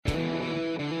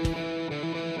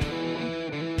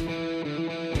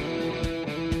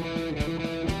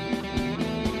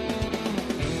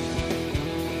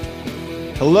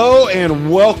Hello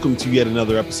and welcome to yet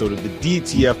another episode of the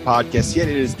DTF podcast. Yet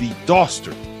it is the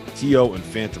Doster, T.O. and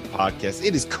Phantom podcast.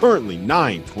 It is currently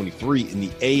 9:23 in the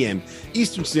a.m.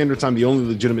 Eastern Standard Time, the only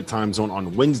legitimate time zone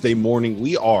on Wednesday morning.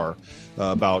 We are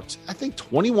about,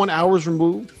 21 hours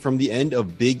removed from the end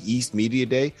of Big East Media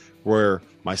Day, where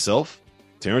myself,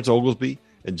 Terrence Oglesby,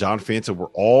 and John Phantom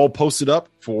were all posted up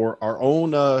for our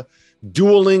own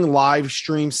dueling live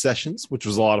stream sessions, which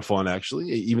was a lot of fun,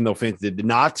 actually, even though Phantom did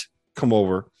not come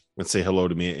over and say hello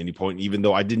to me at any point, even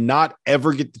though I did not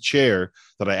ever get the chair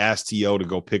that I asked T.O. to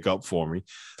go pick up for me.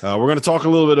 We're going to talk a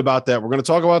little bit about that. We're going to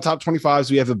talk about top 25s.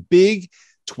 We have a Big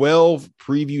 12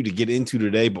 preview to get into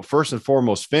today, but first and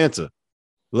foremost, Fanta,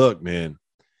 look, man,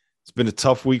 it's been a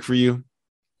tough week for you.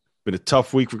 Been a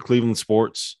tough week for Cleveland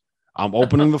sports. I'm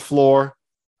opening the floor.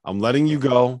 I'm letting you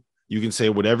go. You can say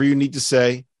whatever you need to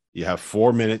say. You have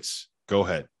 4 minutes. Go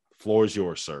ahead. Floor is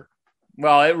yours, sir.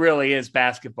 Well, it really is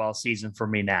basketball season for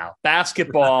me now.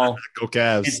 Basketball Go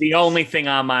Cavs. is the only thing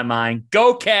on my mind.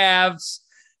 Go Cavs.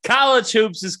 College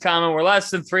hoops is coming. We're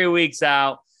less than 3 weeks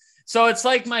out. So it's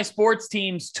like my sports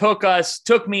teams took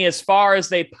me as far as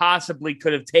they possibly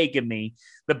could have taken me.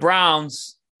 The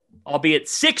Browns, albeit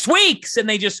 6 weeks, and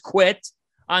they just quit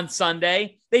on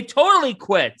Sunday. They totally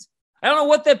quit. I don't know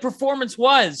what that performance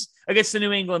was against the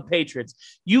New England Patriots.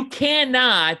 You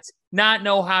cannot not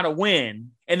know how to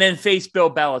win and then face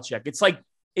Bill Belichick.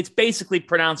 It's basically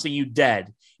pronouncing you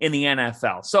dead in the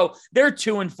NFL. So they're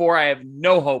 2-4. I have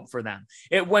no hope for them.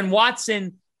 When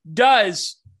Watson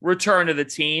does return to the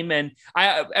team, and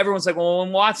everyone's like, well,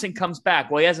 when Watson comes back,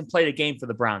 well, he hasn't played a game for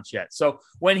the Browns yet. So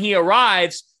when he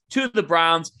arrives to the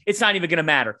Browns, it's not even going to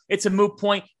matter. It's a moot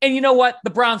point. And you know what? The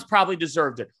Browns probably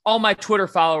deserved it. All my Twitter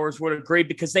followers would agree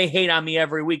because they hate on me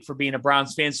every week for being a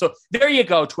Browns fan. So there you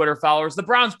go, Twitter followers. The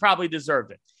Browns probably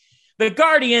deserved it. The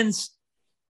Guardians,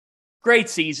 great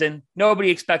season. Nobody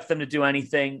expects them to do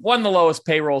anything. One of the lowest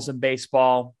payrolls in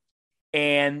baseball.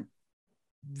 And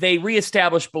they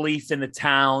reestablished belief in the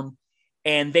town.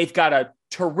 And they've got a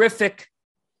terrific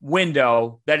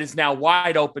window that is now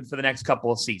wide open for the next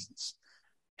couple of seasons.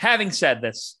 Having said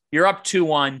this, you're up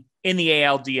 2-1 in the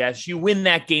ALDS. You win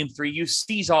that game 3. You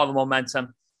seize all the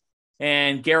momentum.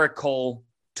 And Garrett Cole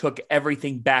took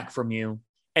everything back from you.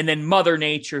 And then Mother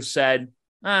Nature said,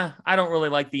 I don't really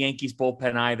like the Yankees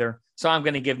bullpen either. So I'm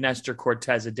going to give Nestor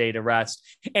Cortez a day to rest.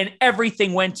 And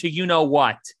everything went to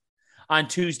you-know-what on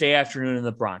Tuesday afternoon in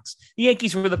the Bronx. The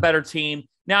Yankees were the better team.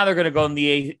 Now they're going to go in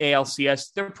the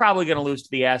ALCS. They're probably going to lose to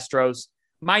the Astros.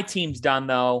 My team's done,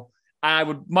 though. I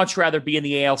would much rather be in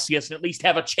the ALCS and at least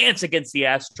have a chance against the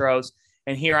Astros.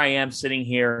 And here I am sitting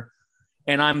here,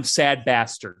 and I'm sad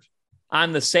bastard.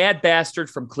 I'm the sad bastard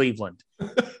from Cleveland.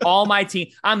 All my team.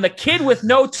 I'm the kid with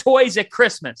no toys at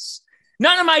Christmas.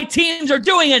 None of my teams are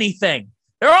doing anything.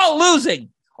 They're all losing.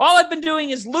 All I've been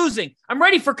doing is losing. I'm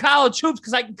ready for college hoops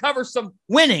because I can cover some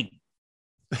winning.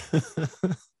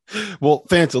 Well,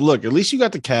 Fanta, look, at least you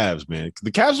got the Cavs, man.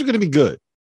 The Cavs are going to be good.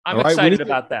 I'm excited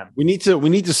about them. We need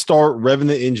to start revving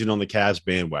the engine on the Cavs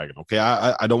bandwagon. Okay,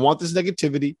 I don't want this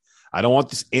negativity. I don't want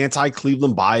this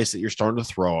anti-Cleveland bias that you're starting to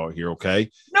throw out here. Okay,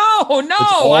 no,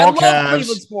 I love Cavs.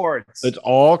 Cleveland sports. It's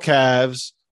all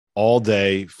Cavs all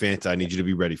day. Fanta, I need you to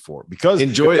be ready for it because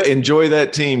enjoy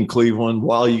that team, Cleveland,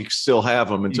 while you still have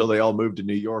them until they all move to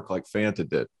New York like Fanta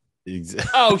did.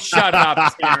 Oh, shut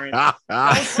up, Terrence.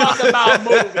 Don't talk about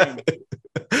moving.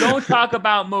 Don't talk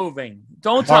about moving.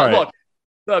 Don't talk. Right.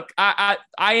 Look, I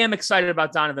am excited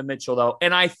about Donovan Mitchell, though.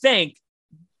 And I think,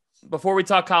 before we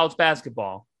talk college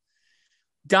basketball,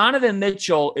 Donovan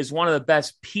Mitchell is one of the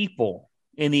best people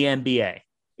in the NBA.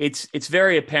 It's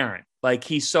very apparent. Like,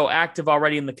 he's so active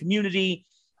already in the community.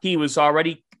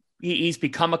 He's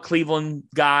become a Cleveland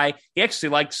guy. He actually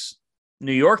likes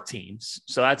New York teams.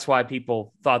 So that's why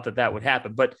people thought that would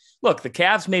happen. But look, the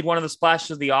Cavs made one of the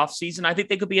splashes of the offseason. I think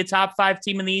they could be a top 5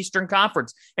 team in the Eastern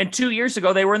Conference. And 2 years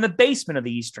ago, they were in the basement of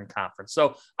the Eastern Conference.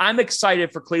 So I'm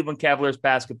excited for Cleveland Cavaliers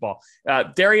basketball.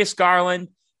 Darius Garland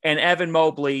and Evan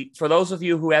Mobley, for those of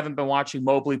you who haven't been watching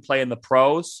Mobley play in the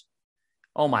pros,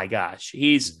 oh my gosh,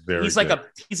 he's like a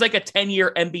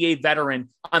 10-year NBA veteran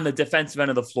on the defensive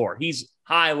end of the floor. He's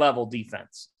high level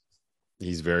defense.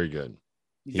 He's very good.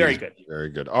 Very good. Very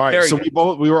good. All right. So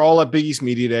we were all at Big East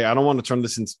Media Day. I don't want to turn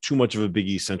this into too much of a Big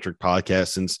East centric podcast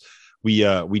since we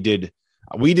did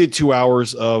 2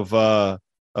 hours of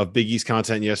Big East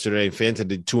content yesterday. Fanta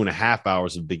did 2.5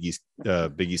 hours of Big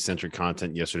East centric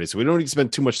content yesterday. So we don't need to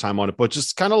spend too much time on it, but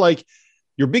just kind of like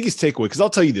your biggest takeaway. Cause I'll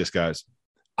tell you this, guys,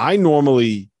 I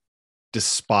normally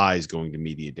despise going to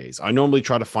media days. I normally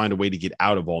try to find a way to get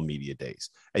out of all media days.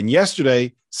 And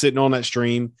yesterday, sitting on that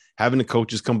stream, having the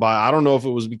coaches come by, I don't know if it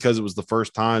was because it was the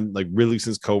first time, like really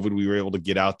since COVID, we were able to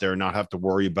get out there and not have to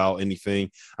worry about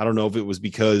anything. I don't know if it was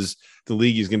because the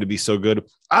league is going to be so good.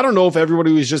 I don't know if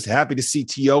everybody was just happy to see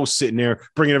T.O. sitting there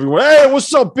bringing everyone, hey,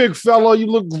 what's up, big fella? You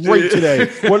look great today.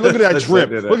 Well, look at that drip.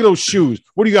 Look at those shoes.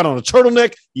 What do you got on, a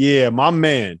turtleneck? Yeah, my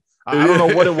man. I don't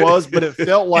know what it was, but it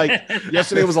felt like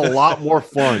yesterday was a lot more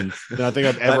fun than I think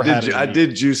I've ever had. I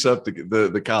did juice up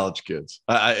the college kids.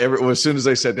 As soon as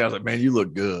they sat down, I was like, man, you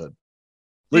look good.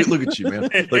 Look at you, man.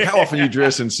 Like, how often you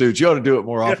dress in suits? You ought to do it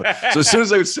more often. So as soon as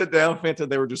they would sit down, Fanta,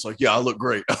 they were just like, yeah, I look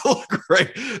great. I look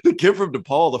great. The kid from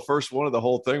DePaul, the first one of the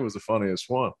whole thing, was the funniest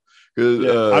one.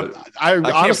 I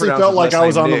honestly felt like I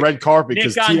was on the red carpet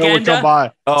because T.O. would come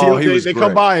by. Oh, they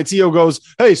come by and T.O. goes,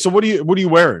 hey, so what are you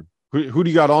wearing? Who do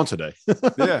you got on today?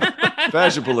 Yeah.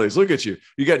 Fashion police. Look at you.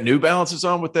 You got New Balances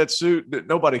on with that suit.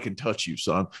 Nobody can touch you,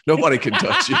 son. Nobody can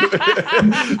touch you.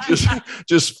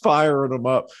 just firing them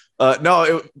up.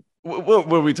 What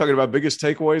were we talking about? Biggest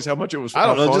takeaways? How much it was? I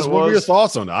don't know. Just what were your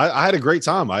thoughts on it? I had a great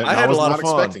time. I was not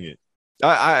expecting it.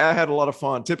 I had a lot of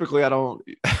fun. Typically,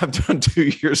 I've done 2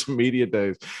 years of media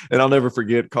days, and I'll never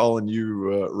forget calling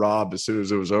you, Rob, as soon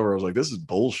as it was over. I was like, this is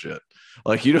bullshit.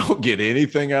 Like, you don't get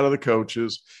anything out of the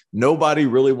coaches. Nobody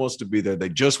really wants to be there. They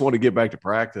just want to get back to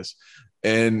practice.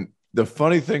 And the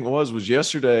funny thing was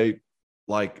yesterday,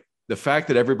 like the fact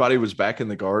that everybody was back in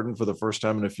the Garden for the first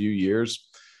time in a few years,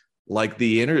 like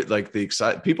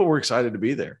people were excited to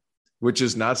be there, which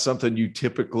is not something you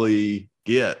typically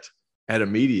get at a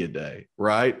media day.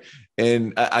 Right.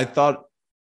 And I thought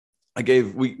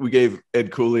we gave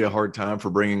Ed Cooley a hard time for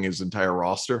bringing his entire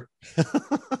roster,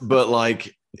 but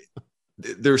like,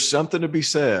 there's something to be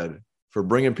said for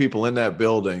bringing people in that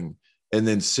building and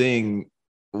then seeing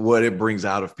what it brings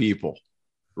out of people.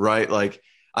 Right. Like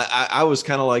I was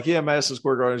kind of like, yeah, Madison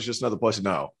Square Garden is just another place.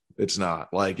 No, it's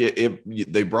not. Like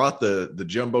they brought the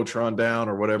Jumbotron down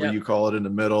or whatever you call it in the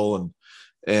middle.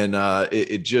 And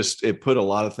it put a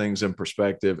lot of things in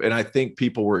perspective. And I think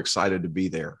people were excited to be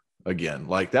there again.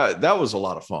 Like that was a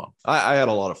lot of fun. I had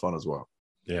a lot of fun as well.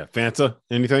 Yeah. Fanta,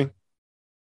 anything?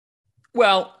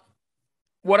 Well,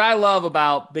 what I love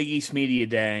about Big East Media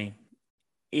Day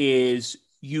is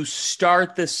you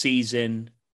start the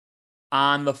season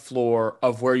on the floor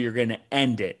of where you're going to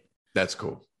end it. That's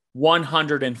cool.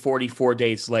 144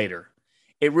 days later.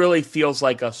 It really feels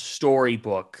like a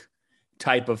storybook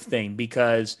type of thing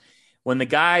because when the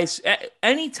guys,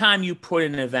 anytime you put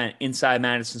an event inside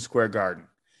Madison Square Garden,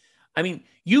 I mean,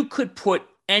 you could put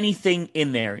anything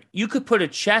in there. You could put a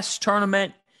chess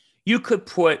tournament. You could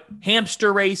put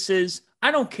hamster races. I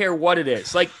don't care what it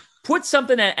is. Like, put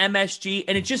something at MSG,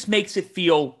 and it just makes it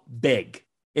feel big.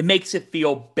 It makes it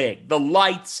feel big. The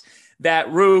lights,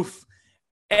 that roof,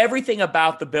 everything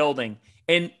about the building.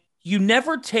 And you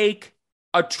never take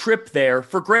a trip there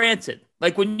for granted.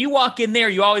 Like, when you walk in there,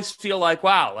 you always feel like,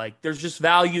 wow, like, there's just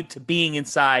value to being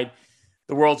inside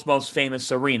the world's most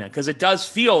famous arena, because it does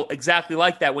feel exactly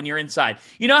like that when you're inside.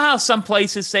 You know how some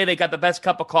places say they got the best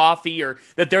cup of coffee or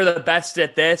that they're the best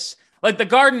at this? Like, the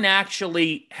Garden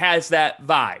actually has that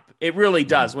vibe. It really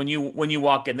does when you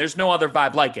walk in. There's no other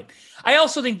vibe like it. I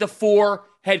also think the 4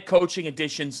 head coaching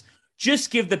additions just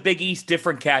give the Big East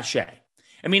different cachet.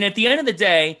 I mean, at the end of the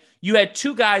day, you had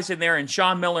 2 guys in there, in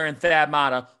Sean Miller and Thad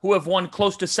Matta, who have won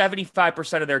close to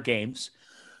 75% of their games.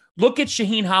 Look at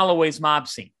Shaheen Holloway's mob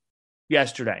scene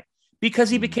yesterday,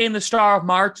 because he became the star of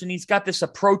March and he's got this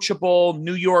approachable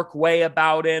New York way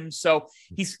about him. So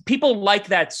people like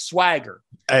that swagger.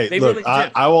 Hey, look, really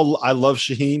I love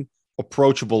Shaheen.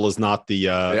 Approachable is not the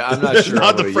I'm not sure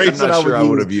not the phrase that I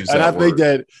would have used. And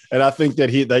I think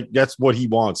that's what he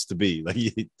wants to be. Like,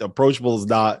 approachable is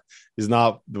not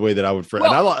the way that I would phrase.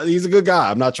 Well, he's a good guy.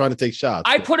 I'm not trying to take shots.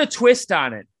 I put a twist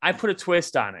on it.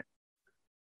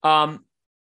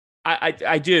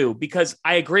 I do, because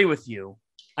I agree with you.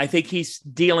 I think he's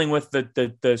dealing with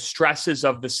the stresses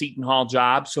of the Seton Hall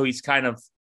job, so he's kind of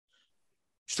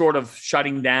sort of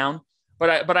shutting down.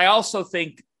 But I also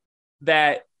think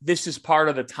that this is part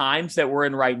of the times that we're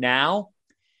in right now.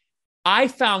 I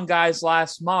found guys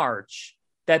last March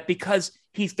that because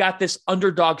he's got this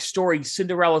underdog story,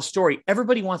 Cinderella story,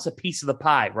 everybody wants a piece of the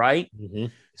pie, right? Mm-hmm.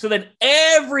 So then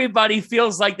everybody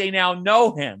feels like they now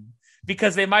know him,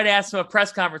 because they might ask him a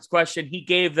press conference question. He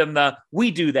gave them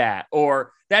we do that,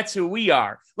 or that's who we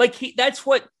are. Like, that's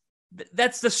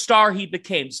the star he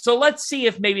became. So let's see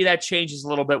if maybe that changes a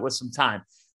little bit with some time.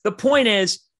 The point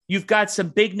is, you've got some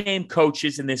big name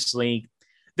coaches in this league.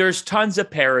 There's tons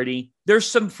of parity. There's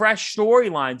some fresh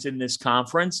storylines in this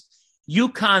conference.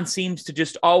 UConn seems to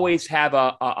just always have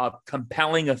a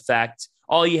compelling effect.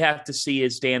 All you have to see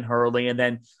is Dan Hurley, and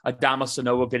then Adama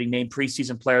Sanogo getting named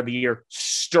preseason player of the year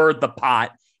stirred the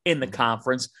pot in the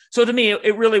conference. So to me,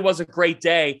 it really was a great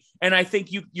day. And I think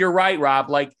you're right, Rob.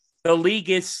 Like, the league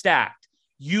is stacked.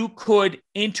 You could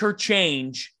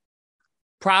interchange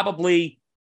probably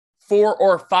 4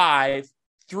 or 5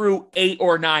 through 8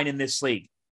 or 9 in this league.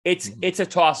 It's a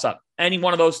toss-up. Any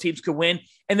one of those teams could win.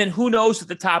 And then who knows at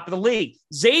the top of the league?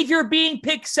 Xavier being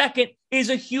picked second is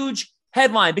a huge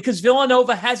headline because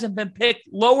Villanova hasn't been picked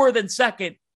lower than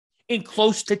second in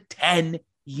close to 10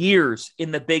 years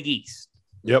in the Big East.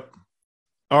 Yep.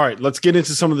 All right, let's get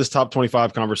into some of this top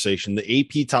 25 conversation. The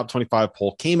AP top 25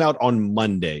 poll came out on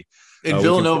Monday. And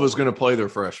Villanova is going to play their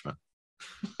freshmen.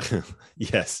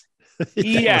 Yes.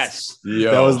 Yes.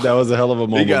 That was a hell of a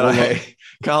moment.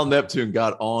 Kyle Neptune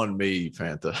got on me,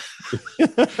 Fanta.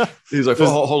 He's like,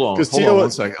 hold on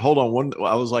 1 second. Hold on.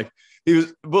 I was like, he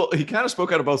kind of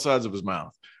spoke out of both sides of his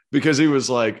mouth because he was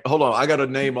like, hold on, I got to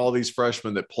name all these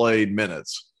freshmen that played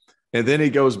minutes. And then he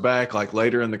goes back like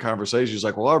later in the conversation. He's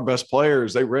like, well, our best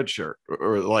players, they redshirt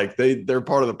or like they're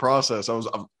part of the process. I was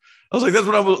like, that's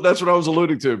what I was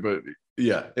alluding to. But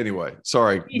yeah, anyway,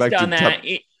 sorry. He's done that.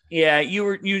 Yeah,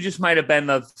 you just might have been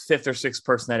the 5th or 6th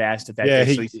person that asked it that day.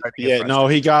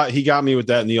 He got me with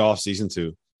that in the offseason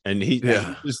too. And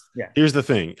here's the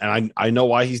thing, and I know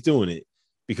why he's doing it,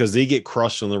 because they get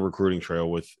crushed on the recruiting trail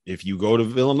with, if you go to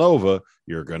Villanova,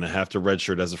 you're going to have to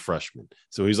redshirt as a freshman.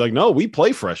 So he's like, no, we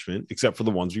play freshmen except for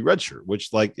the ones we redshirt,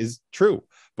 which like is true.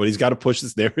 But he's got to push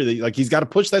this there. Like, he's got to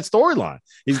push that storyline.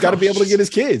 He's got to be able to get his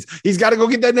kids. He's got to go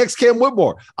get that next Cam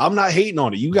Whitmore. I'm not hating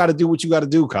on it. You got to do what you got to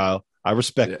do, Kyle. I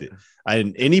respect it.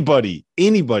 And anybody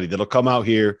that'll come out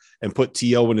here and put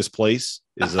T.O. in his place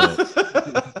is somebody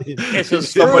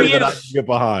that I can get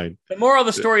behind. The moral of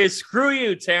the story is screw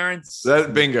you, Terrence.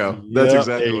 Bingo. That's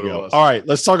exactly what it was. All right,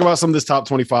 let's talk about some of this top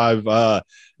 25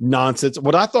 nonsense.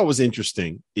 What I thought was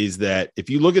interesting is that if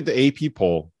you look at the AP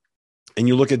poll and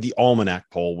you look at the Almanac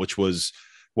poll, which was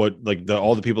what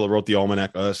all the people that wrote the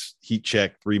Almanac, us, Heat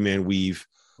Check, 3-Man Weave,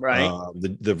 right?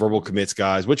 The verbal commits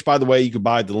guys, which, by the way, you could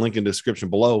buy the link in the description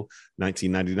below.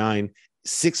 $19.99,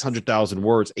 600,000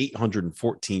 words,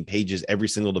 814 pages. Every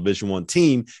single Division I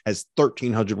team has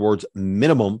 1,300 words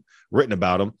minimum written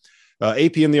about them.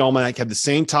 AP and the Almanac had the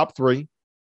same top 3,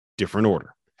 different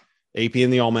order. AP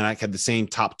and the Almanac had the same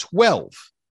top 12,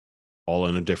 all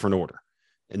in a different order.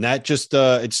 And that just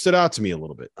it stood out to me a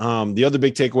little bit. The other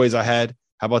big takeaways I had,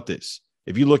 how about this?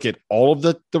 If you look at all of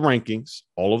the rankings,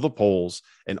 all of the polls,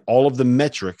 and all of the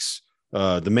metrics,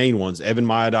 the main ones,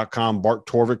 evanmaya.com, Bart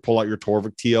Torvik, pull out your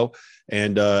Torvik, T.O.,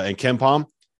 and KenPom,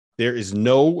 there is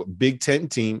no Big Ten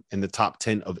team in the top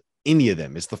 10 of any of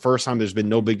them. It's the first time there's been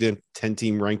no Big Ten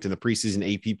team ranked in the preseason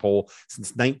AP poll since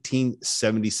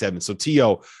 1977. So,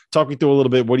 T.O., talk me through a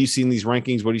little bit. What do you see in these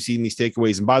rankings? What do you see in these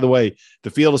takeaways? And by the way, the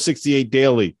Field of 68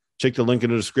 Daily, check the link in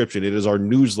the description. It is our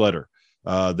newsletter.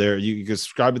 There, you can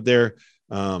subscribe it there.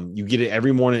 You get it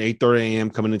every morning, 8:30 a.m.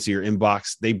 coming into your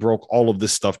inbox. They broke all of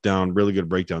this stuff down. Really good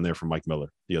breakdown there from Mike Miller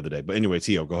the other day. But anyway,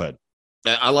 T.O., go ahead.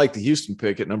 I like the Houston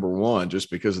pick at number 1 just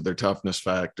because of their toughness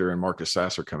factor and Marcus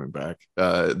Sasser coming back.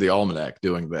 The Almanac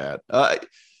doing that.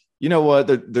 You know what?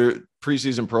 Their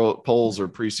preseason polls are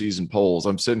preseason polls.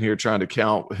 I'm sitting here trying to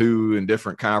count who in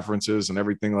different conferences and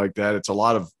everything like that. It's a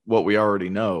lot of what we already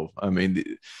know. I mean,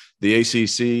 the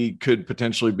ACC could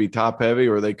potentially be top heavy,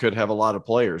 or they could have a lot of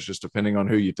players just depending on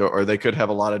who you talk, or they could have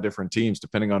a lot of different teams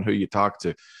depending on who you talk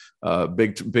to.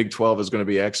 Big 12 is going to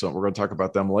be excellent. We're going to talk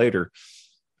about them later.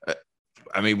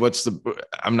 I mean,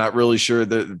 I'm not really sure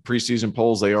that the preseason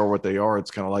polls, they are what they are.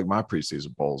 It's kind of like my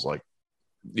preseason polls. Like,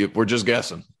 we're just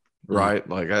guessing, right?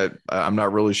 Like I'm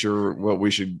not really sure what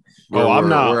we should. I don't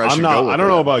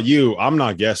know about you. I'm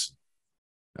not guessing.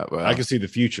 Well, I can see the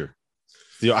future.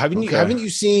 Haven't you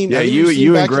seen? Yeah,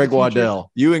 you and Greg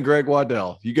Waddell. You and Greg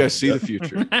Waddell. You guys see the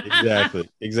future.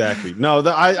 Exactly. No,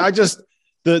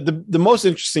 the most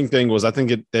interesting thing was, I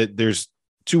think that there's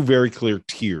 2 very clear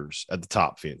tiers at the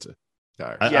top, Fanta.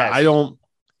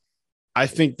 I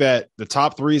think that the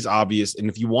top 3 is obvious. And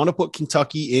if you want to put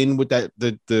Kentucky in with that,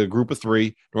 the group of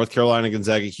 3, North Carolina,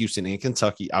 Gonzaga, Houston, and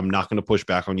Kentucky, I'm not going to push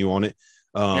back on you on it.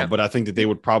 But I think that they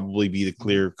would probably be the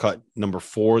clear cut number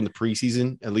 4 in the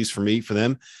preseason, at least for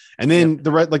them. And then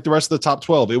the rest of the top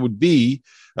 12, it would be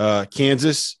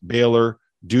Kansas, Baylor,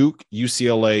 Duke,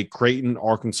 UCLA, Creighton,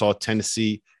 Arkansas,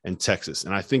 Tennessee, and Texas.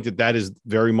 And I think that is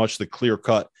very much the clear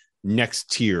cut next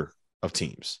tier of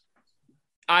teams.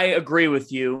 I agree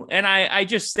with you. And I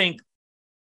just think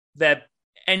that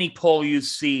any poll you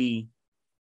see,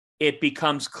 it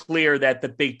becomes clear that the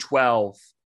Big 12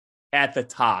 at the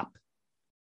top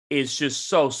is just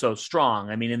so strong.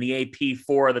 I mean, in the AP,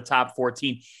 4 of the top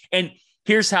 14. And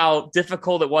here's how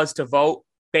difficult it was to vote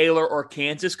Baylor or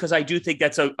Kansas, because I do think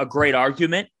that's a great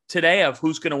argument today of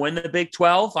who's going to win the Big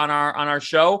 12 on our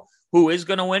show. Who is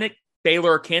going to win it,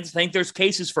 Baylor or Kansas? I think there's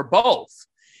cases for both.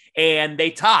 And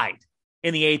they tied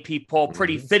in the AP poll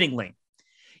pretty fittingly.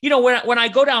 You know, when I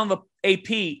go down the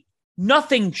AP,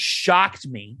 nothing shocked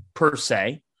me per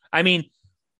se. I mean,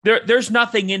 there's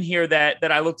nothing in here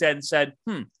that I looked at and said,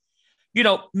 you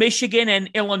know, Michigan and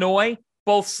Illinois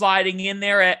both sliding in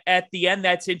there at the end.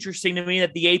 That's interesting to me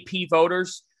that the AP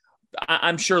voters,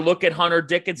 I'm sure, look at Hunter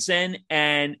Dickinson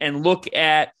and look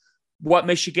at what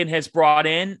Michigan has brought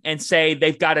in and say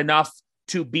they've got enough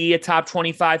to be a top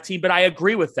 25 team. But I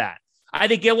agree with that. I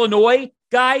think Illinois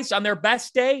guys on their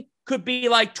best day could be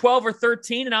like 12 or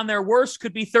 13, and on their worst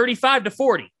could be 35 to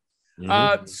 40.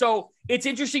 So it's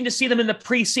interesting to see them in the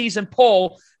preseason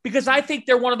poll because I think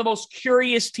they're one of the most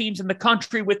curious teams in the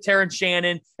country with Terrence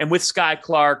Shannon and with Sky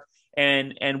Clark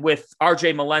and with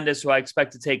RJ Melendez, who I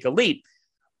expect to take a leap.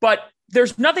 But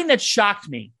there's nothing that shocked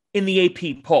me in the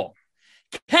AP poll.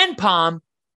 KenPom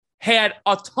had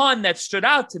a ton that stood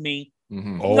out to me.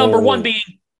 Number one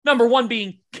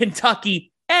being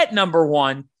Kentucky at number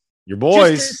 1. Your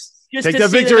boys. Take that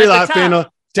victory lap, Fana.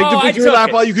 Take the victory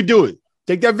lap while you could do it.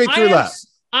 Take that victory lap.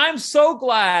 I'm so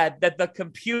glad that the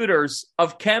computers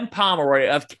of Ken Pomeroy,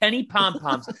 of Kenny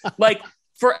Pom-Poms, like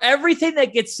for everything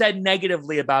that gets said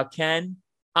negatively about Ken,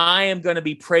 I am going to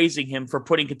be praising him for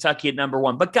putting Kentucky at number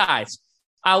 1. But guys,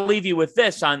 I'll leave you with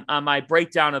this on my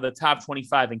breakdown of the top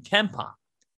 25 in KenPom.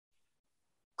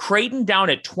 Creighton down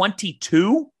at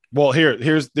 22. Well,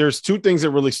 there's 2 things that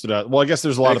really stood out. Well, I guess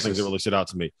there's a lot of things that really stood out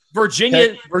to me.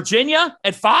 Virginia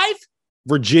at 5.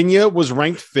 Virginia was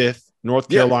ranked 5th. North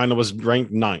Carolina was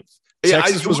ranked 9th.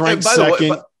 Texas was ranked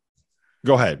 2nd.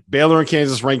 Go ahead. Baylor and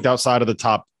Kansas ranked outside of the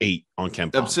top 8 on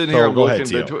KenPom. I'm sitting here I'm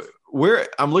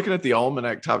looking at the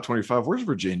Almanac top 25. Where's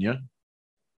Virginia?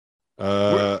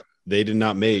 They did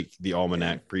not make the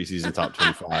Almanac preseason top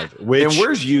 25. And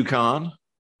where's UConn?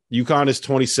 UConn is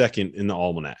 22nd in the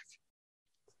Almanac.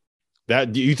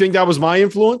 Do you think that was my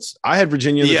influence? I had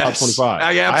Virginia in the top 25.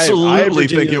 I absolutely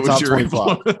think it was your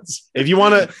influence. If you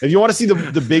want to see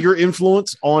the bigger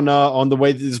influence on the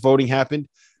way that this voting happened,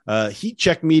 Heat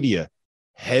Check Media,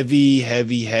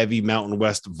 heavy Mountain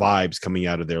West vibes coming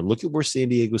out of there. Look at where San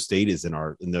Diego State is in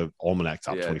the Almanac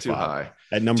top 25. Too high.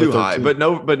 At number 13. High, but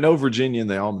no Virginia in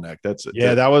the Almanac. That's it.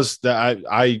 Yeah,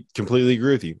 I completely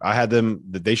agree with you. I had them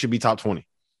that they should be top 20.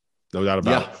 No doubt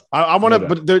about it. I want to,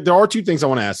 but there are 2 things I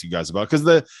want to ask you guys about because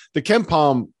the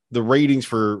KenPom, the ratings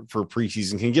for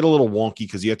preseason can get a little wonky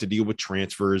because you have to deal with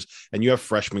transfers and you have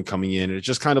freshmen coming in. And it's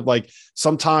just kind of like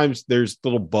sometimes there's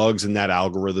little bugs in that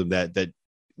algorithm that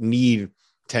need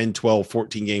 10, 12,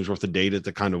 14 games worth of data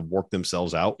to kind of work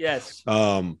themselves out. Yes.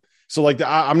 So like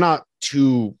I'm not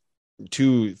too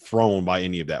thrown by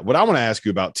any of that. What I want to ask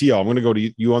you about, T.O., I'm going to go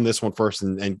to you on this one first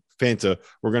and Fanta,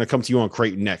 we're going to come to you on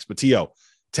Creighton next. But T.O.,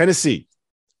 Tennessee,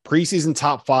 preseason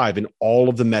top 5 in all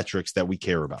of the metrics that we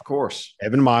care about. Of course.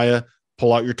 Evan Maya,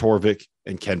 pull out your Torvik,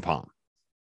 and KenPom.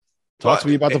 Talk to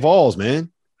me about the Vols, man.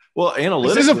 Well,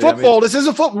 analytically. This isn't football. This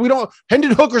isn't football.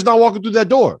 Hendon Hooker's not walking through that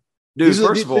door. Dude, this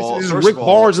is Rick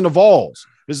Barnes and the Vols.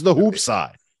 This is the hoop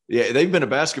side. Yeah, they've been a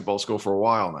basketball school for a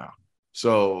while now.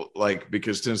 So,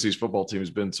 because Tennessee's football team has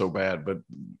been so bad, but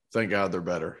thank God they're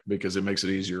better because it makes it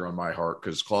easier on my heart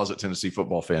because closet Tennessee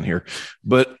football fan here.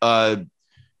 But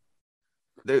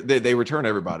they return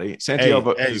everybody.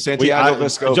 Santiago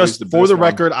Vescovi. Just for the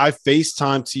record, I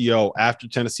FaceTimed T.O. after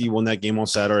Tennessee won that game on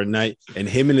Saturday night, and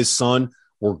him and his son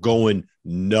were going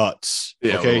nuts.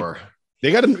 Yeah, okay? we were.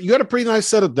 You got a pretty nice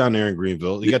setup down there in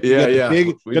Greenville. You got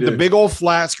the big old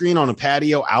flat screen on a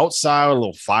patio outside, a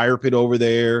little fire pit over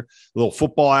there, a little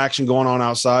football action going on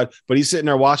outside. But he's sitting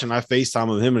there watching. I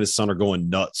FaceTime him and his son are going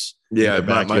nuts. Yeah,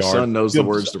 my son knows the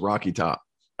words to Rocky Top.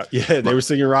 Yeah, they were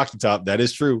singing Rocky Top. That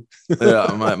is true.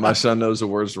 Yeah, my son knows the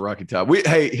words to Rocky Top.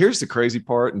 Here's the crazy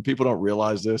part, and people don't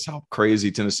realize this, how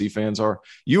crazy Tennessee fans are.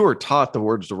 You were taught the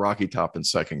words to Rocky Top in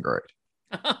 2nd grade.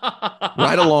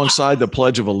 Right alongside the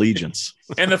Pledge of Allegiance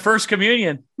and the First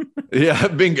Communion. Yeah,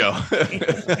 bingo.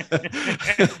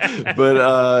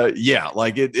 But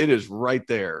it is right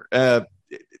there.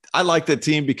 I like that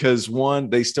team because one,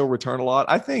 they still return a lot.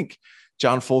 I think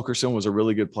John Fulkerson was a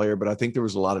really good player, but I think there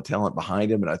was a lot of talent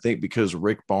behind him. And I think because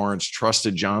Rick Barnes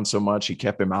trusted John so much, he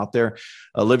kept him out there.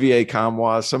 Olivier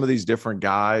Kamwa, some of these different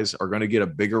guys are going to get a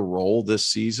bigger role this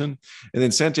season. And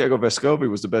then Santiago Vescovi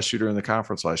was the best shooter in the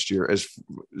conference last year. As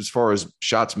far as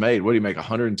shots made, what do you make?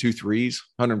 102 threes,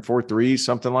 104 threes,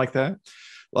 something like that.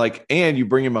 Like, and you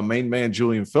bring in my main man,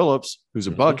 Julian Phillips, who's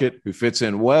a bucket, who fits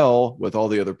in well with all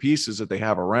the other pieces that they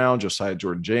have around, Josiah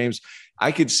Jordan-James.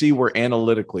 I could see where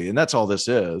analytically, and that's all this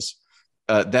is,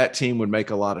 that team would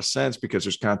make a lot of sense because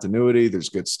there's continuity, there's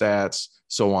good stats,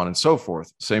 so on and so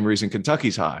forth. Same reason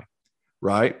Kentucky's high,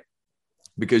 right?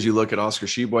 Because you look at Oscar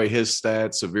Tshiebwe, his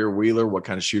stats, Severe Wheeler, what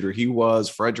kind of shooter he was.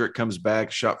 Frederick comes back,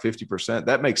 shot 50%.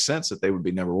 That makes sense that they would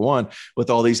be number one with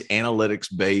all these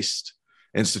analytics-based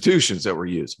institutions that we're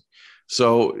using.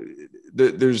 So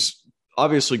there's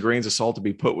obviously grains of salt to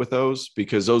be put with those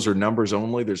because those are numbers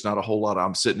only. There's not a whole lot.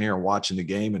 I'm sitting here and watching the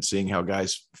game and seeing how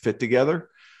guys fit together.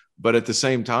 But at the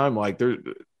same time, like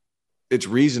it's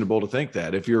reasonable to think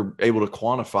that if you're able to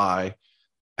quantify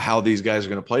how these guys are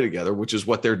going to play together, which is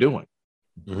what they're doing.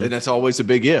 And that's always a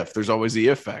big if. There's always the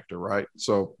if factor, right?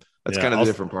 So that's kind of the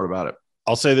different part about it.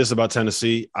 I'll say this about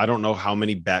Tennessee. I don't know how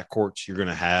many backcourts you're going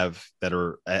to have that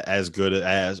are as good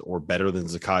as or better than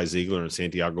Zakai Ziegler and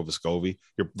Santiago Vescovi.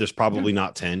 There's probably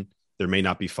not 10. There may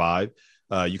not be 5.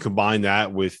 You combine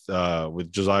that with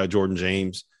Josiah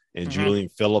Jordan-James and Julian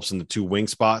Phillips in the 2 wing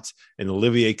spots and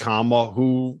Olivier Kama,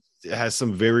 who has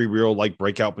some very real like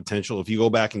breakout potential. If you go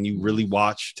back and you really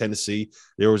watch Tennessee,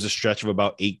 there was a stretch of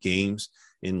about 8 games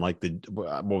in like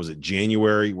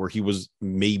January where he was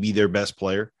maybe their best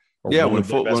player. When he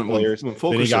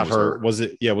got hurt. Was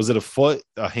it a foot,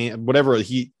 a hand, whatever?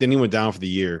 Then he went down for the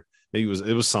year. Maybe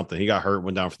it was something. He got hurt,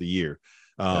 went down for the year.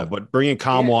 But bringing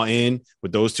Kamwa in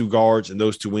with those 2 guards and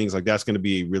those 2 wings, like that's going to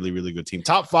be a really, really good team.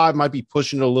 Top 5 might be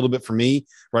pushing it a little bit for me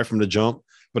right from the jump,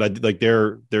 but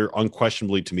they're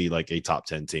unquestionably to me like a top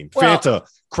 10 team. Well, Fanta,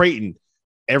 Creighton,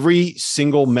 every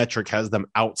single metric has them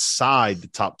outside the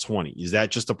top 20. Is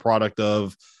that just a product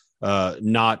of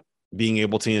not being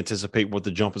able to anticipate what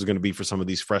the jump is going to be for some of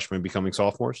these freshmen becoming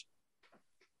sophomores?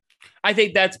 I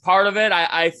think that's part of it.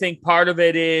 I think part of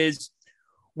it is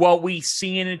what we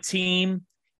see in a team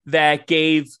that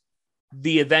gave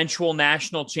the eventual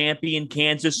national champion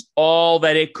Kansas all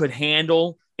that it could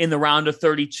handle in the round of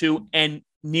 32 and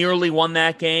nearly won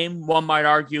that game. One might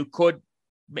argue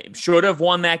should have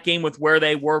won that game with where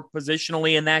they were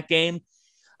positionally in that game.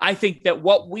 I think that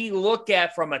what we look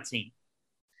at from a team,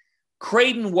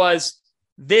 Creighton was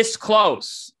this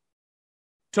close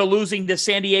to losing to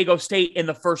San Diego State in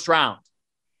the first round.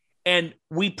 And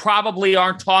we probably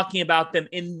aren't talking about them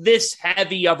in this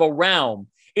heavy of a realm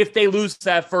if they lose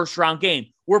that first round game.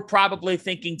 We're probably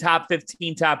thinking top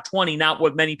 15, top 20, not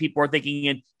what many people are thinking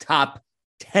in top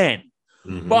 10.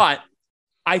 But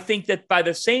I think that by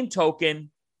the same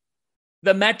token,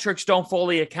 the metrics don't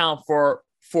fully account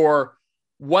for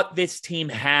what this team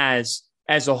has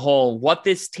as a whole, what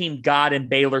this team got in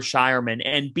Baylor Shireman.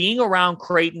 And being around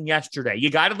Creighton yesterday, you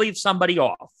got to leave somebody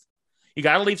off.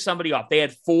 They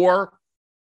had 4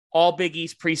 All Big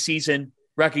East preseason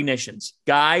recognitions.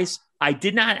 Guys, I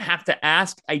did not have to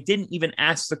ask. I didn't even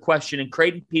ask the question. And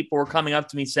Creighton people were coming up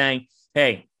to me saying,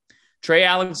 hey, Trey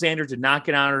Alexander did not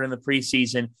get honored in the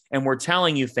preseason. And we're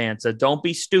telling you, Fanta, don't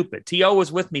be stupid. T.O.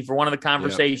 was with me for one of the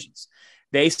conversations.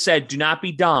 They said, do not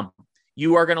be dumb.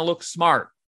 You are going to look smart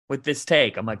with this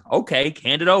take. I'm like, okay,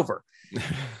 hand it over.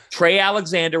 Trey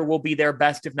Alexander will be their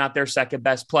best, if not their second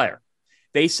best player.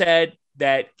 They said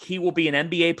that he will be an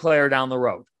NBA player down the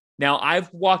road. Now,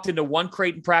 I've walked into one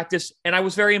Creighton practice, and I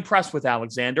was very impressed with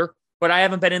Alexander, but I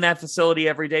haven't been in that facility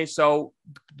every day, so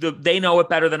they know it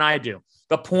better than I do.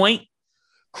 The point,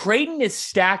 Creighton is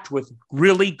stacked with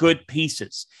really good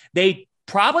pieces. They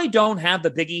probably don't have the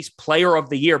Big East Player of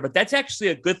the Year, but that's actually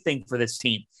a good thing for this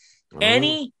team.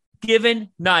 Any given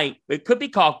night, it could be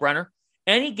Kalkbrenner.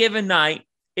 Any given night,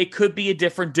 it could be a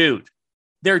different dude.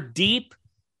 They're deep.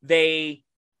 They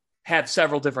have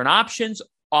several different options.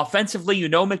 Offensively,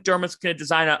 McDermott's going to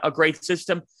design a great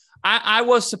system. I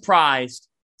was surprised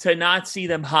to not see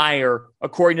them higher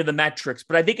according to the metrics,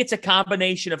 but I think it's a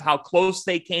combination of how close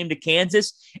they came to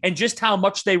Kansas and just how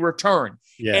much they return.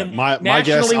 Yeah, and my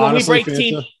guess, honestly,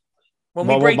 when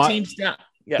we break teams down.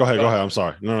 Yeah, go ahead. I'm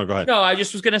sorry. No, go ahead. No, I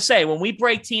just was going to say, when we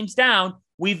break teams down,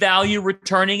 we value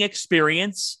returning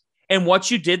experience and what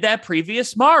you did that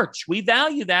previous March. We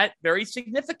value that very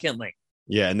significantly.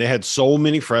 Yeah, and they had so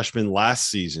many freshmen last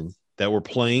season that were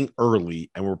playing early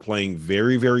and were playing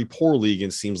very, very poorly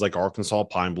against teams like Arkansas,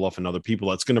 Pine Bluff, and other people.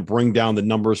 That's going to bring down the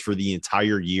numbers for the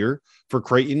entire year for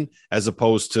Creighton, as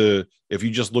opposed to if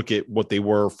you just look at what they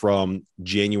were from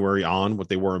January on, what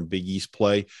they were in Big East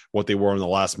play, what they were in the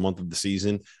last month of the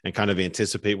season, and kind of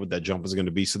anticipate what that jump is going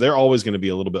to be. So they're always going to be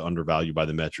a little bit undervalued by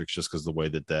the metrics just because of the way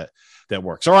that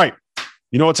works. All right.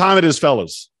 You know what time it is,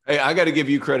 fellas. Hey, I got to give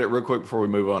you credit real quick before we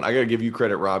move on. I got to give you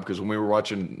credit, Rob, because when we were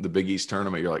watching the Big East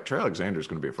tournament, you're like, Trey Alexander is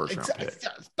going to be a first round pick.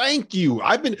 Thank you.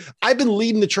 I've been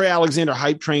leading the Trey Alexander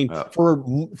hype train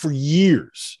for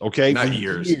years. Okay, not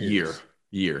years.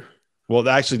 Year. Well,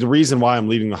 actually, the reason why I'm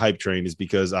leading the hype train is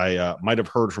because I might have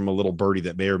heard from a little birdie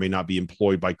that may or may not be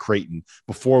employed by Creighton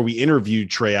before we interviewed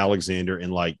Trey Alexander in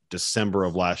like December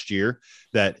of last year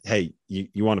that, hey,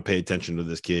 you want to pay attention to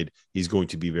this kid. He's going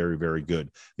to be very, very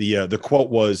good. The quote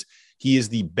was, he is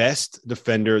the best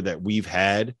defender that we've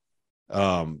had,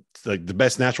 like the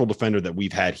best natural defender that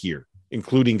we've had here,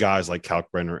 including guys like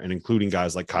Kalkbrenner and including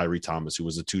guys like Kyrie Thomas, who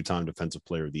was a 2-time defensive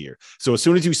player of the year. So as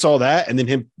soon as you saw that and then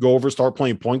him go over, start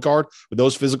playing point guard with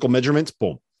those physical measurements,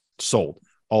 boom, sold,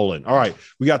 all in. All right,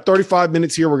 we got 35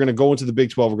 minutes here. We're going to go into the Big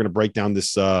 12. We're going to break down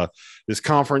this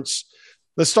conference.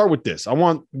 Let's start with this. I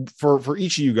want for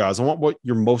each of you guys, I want what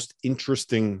your most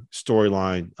interesting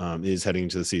storyline is heading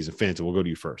into the season. Fanta, we'll go to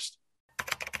you first.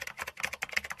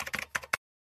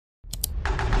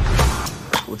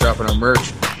 We're dropping our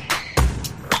merch.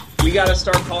 We got to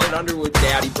start calling Underwood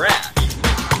Daddy Brad.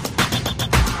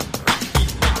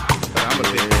 But I'm a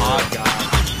big pod guy.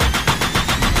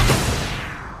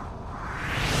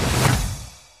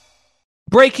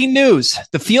 Breaking news.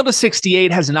 The Field of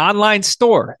 68 has an online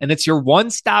store, and it's your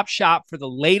one-stop shop for the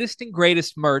latest and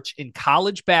greatest merch in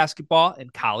college basketball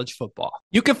and college football.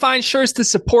 You can find shirts to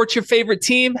support your favorite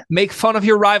team, make fun of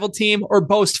your rival team, or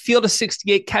boast Field of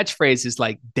 68 catchphrases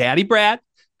like Daddy Brad,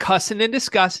 Cussin' and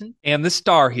Discussin', and the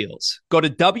Star Heels. Go to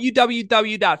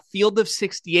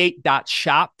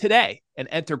www.fieldof68.shop today and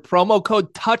enter promo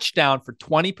code TOUCHDOWN for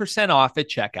 20% off at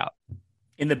checkout.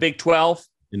 In the Big 12?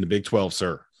 In the Big 12,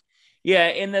 sir. Yeah,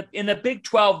 in the Big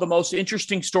 12, the most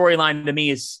interesting storyline to me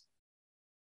is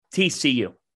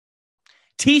TCU.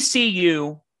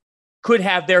 TCU could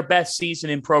have their best season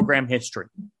in program history.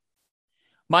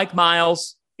 Mike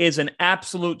Miles is an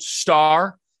absolute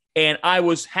star, and I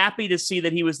was happy to see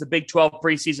that he was the Big 12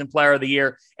 preseason player of the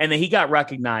year and that he got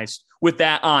recognized with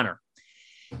that honor.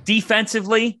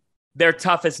 Defensively, they're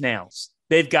tough as nails.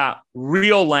 They've got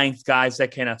real length guys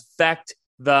that can affect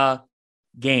the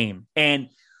game. And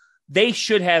they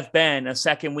should have been a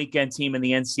second weekend team in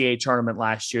the NCAA tournament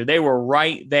last year. They were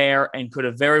right there and could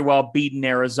have very well beaten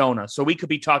Arizona. So we could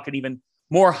be talking even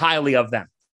more highly of them.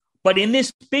 But in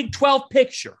this Big 12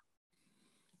 picture,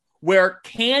 where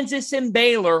Kansas and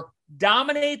Baylor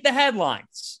dominate the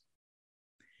headlines,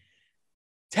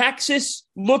 Texas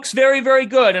looks very, very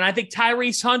good. And I think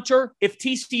Tyrese Hunter, if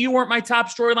TCU weren't my top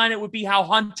storyline, it would be how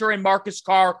Hunter and Marcus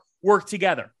Carr work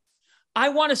together. I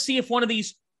want to see if one of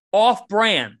these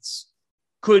off-brands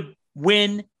could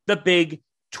win the Big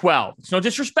 12. It's no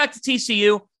disrespect to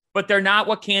TCU, but they're not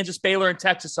what Kansas, Baylor, and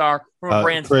Texas are from a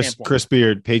brand standpoint. Chris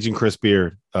Beard, Paige and Chris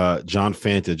Beard, John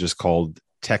Fanta just called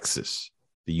Texas,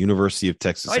 the University of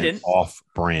Texas, an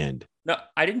off-brand. No,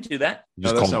 I didn't do that.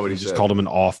 That's not what he just called him an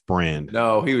off-brand.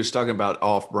 No, he was talking about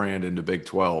off-brand in the Big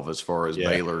 12 as far as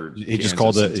Baylor. He just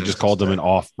called them an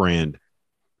off-brand.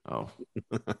 Oh,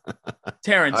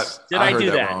 Terrence, did I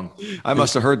do that? Wrong. I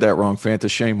must have heard that wrong. Fanta,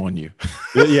 shame on you.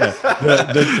 Yeah,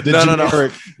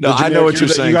 no. I know what you're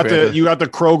saying. You got the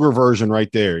Kroger version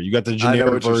right there. You got the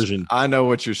generic version. I know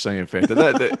what you're saying, Fanta.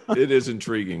 That it is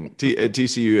intriguing.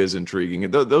 TCU is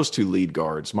intriguing. Those two lead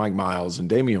guards, Mike Miles and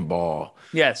Damian Ball.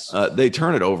 Yes, they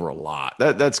turn it over a lot.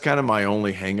 That's kind of my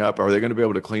only hang up. Are they going to be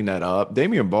able to clean that up?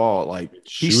 Damian Ball,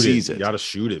 he sees it. You got to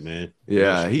shoot it, man.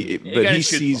 Yeah, he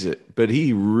sees it, but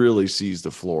he really sees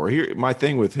the floor. Here, my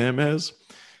thing with him is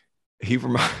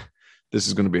this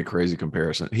is going to be a crazy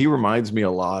comparison. He reminds me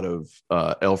a lot of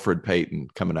Elfrid Payton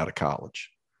coming out of college.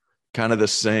 Kind of the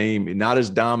same, not as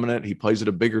dominant. He plays at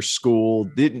a bigger school,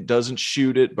 doesn't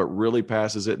shoot it, but really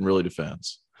passes it and really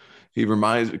defends. He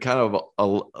reminds kind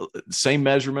of same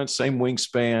measurements, same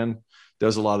wingspan,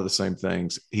 does a lot of the same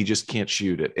things. He just can't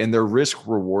shoot it. And their risk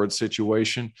reward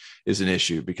situation is an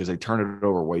issue because they turn it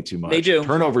over way too much. They do.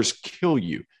 Turnovers kill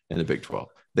you in the Big 12.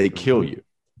 They kill you.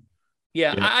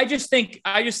 Yeah. I just think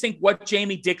what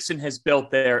Jamie Dixon has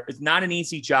built there is not an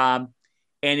easy job.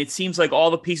 And it seems like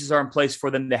all the pieces are in place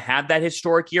for them to have that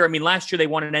historic year. I mean, last year they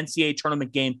won an NCAA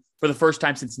tournament game for the first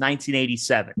time since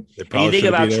 1987. They probably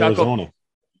should be Arizona.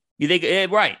 You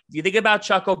think right? You think about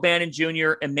Chuck O'Bannon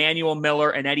Jr., Emmanuel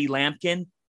Miller, and Eddie Lampkin.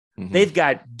 Mm-hmm. They've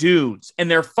got dudes, and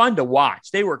they're fun to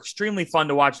watch. They were extremely fun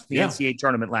to watch the NCAA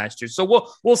tournament last year. So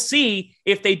we'll see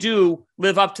if they do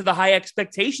live up to the high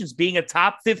expectations, being a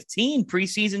top 15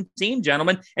 preseason team,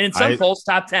 gentlemen, and in some polls,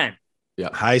 top 10. Yeah,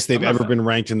 highest they've ever been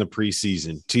ranked in the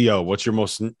preseason. T.O., what's your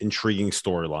most intriguing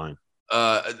storyline?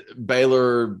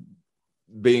 Baylor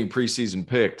being preseason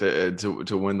picked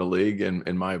to win the league. And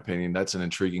in my opinion, that's an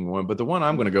intriguing one. But the one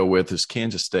I'm going to go with is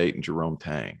Kansas State and Jerome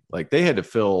Tang. Like, they had to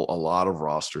fill a lot of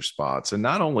roster spots, and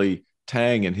not only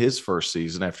Tang in his first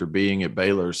season after being at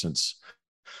Baylor since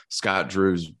Scott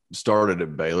Drews started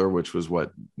at Baylor, which was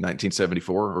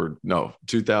 1974 or no,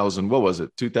 2000. What was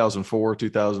it? 2004,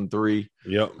 2003.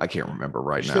 Yep. I can't remember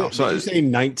right now. So did you say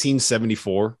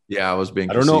 1974? Yeah, I was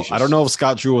being. I don't know. I don't know if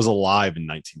Scott Drew was alive in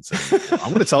 1974.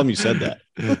 I'm going to tell him you said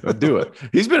that. Do it.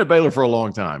 He's been at Baylor for a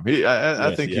long time. I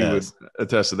Yes, think he he would has.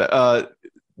 attest to that.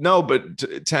 No,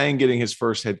 but Tang getting his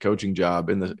first head coaching job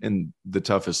in the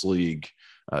toughest league,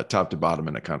 top to bottom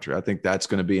in the country. I think that's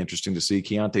going to be interesting to see.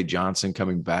 Keontae Johnson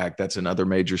coming back. That's another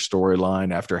major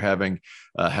storyline after having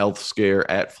a health scare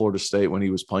at Florida State when he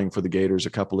was playing for the Gators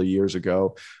a couple of years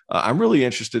ago. I'm really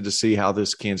interested to see how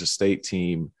this Kansas State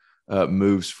team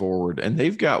moves forward. And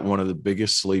they've got one of the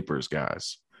biggest sleepers,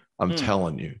 guys. I'm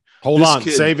telling you. Hold This on,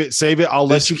 kid- save it. I'll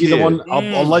let this you be the kid- one.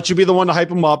 I'll let you be the one to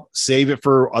hype him up. Save it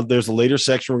for there's a later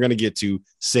section we're going to get to.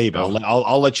 Save it.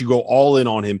 I'll let you go all in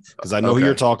on him because I know who Okay.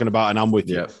 you're talking about, and I'm with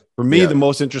you. Yep. For me, Yep. the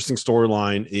most interesting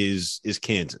storyline is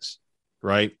Kansas.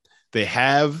 Right? They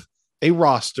have a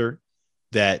roster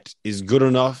that is good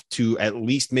enough to at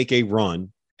least make a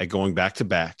run at going back to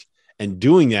back, and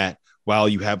doing that while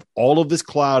you have all of this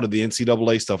cloud of the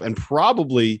NCAA stuff and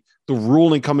probably the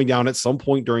ruling coming down at some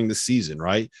point during the season,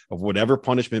 right? Of whatever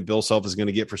punishment Bill Self is going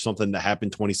to get for something that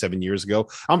happened 27 years ago.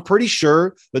 I'm pretty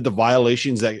sure that the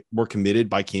violations that were committed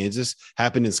by Kansas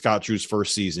happened in Scott Drew's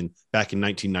first season back in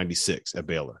 1996 at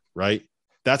Baylor, right?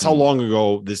 That's how long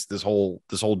ago this whole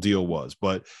deal was.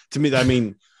 But to me, I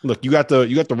mean, look, you got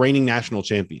the reigning national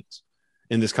champions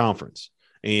in this conference,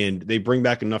 and they bring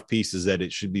back enough pieces that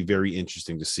it should be very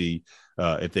interesting to see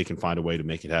if they can find a way to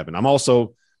make it happen. I'm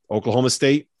also Oklahoma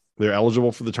State. They're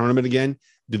eligible for the tournament again.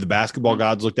 Do the basketball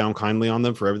gods look down kindly on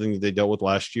them for everything that they dealt with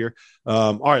last year?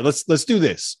 All right, let's do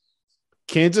this.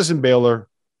 Kansas and Baylor,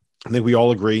 I think we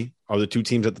all agree, are the two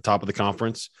teams at the top of the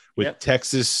conference, with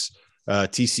Texas,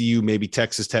 TCU, maybe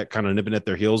Texas Tech kind of nipping at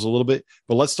their heels a little bit.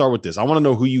 But let's start with this. I want to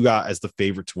know who you got as the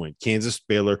favorite to win. Kansas,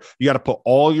 Baylor. You got to put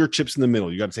all your chips in the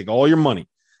middle. You got to take all your money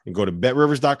and go to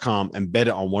betrivers.com and bet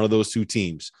it on one of those two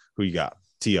teams. Who you got?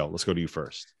 T.O., let's go to you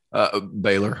first.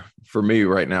 Baylor. For me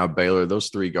right now, Baylor, those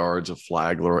three guards of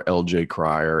Flagler, LJ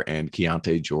Cryer, and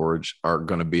Keontae George are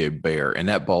going to be a bear, and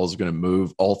that ball is going to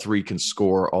move. All three can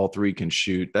score. All three can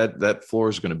shoot. That floor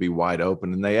is going to be wide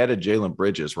open. And they added Jalen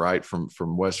Bridges, right, from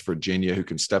West Virginia, who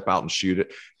can step out and shoot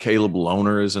it. Caleb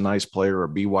Lohner is a nice player, a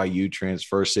BYU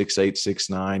transfer, 6'8",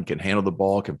 6'9", can handle the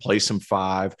ball, can play some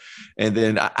five. And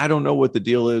then I don't know what the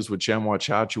deal is with Chamwa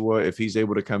Chachua. If he's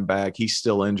able to come back, he's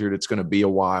still injured. It's going to be a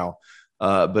while.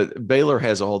 But Baylor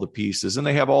has all the pieces, and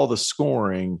they have all the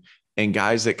scoring and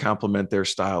guys that complement their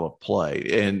style of play.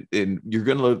 And you're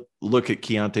going to look at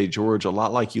Keontae George a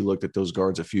lot like you looked at those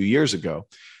guards a few years ago.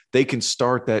 They can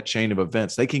start that chain of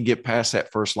events. They can get past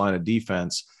that first line of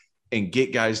defense and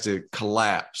get guys to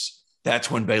collapse. That's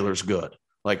when Baylor's good.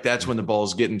 Like, that's when the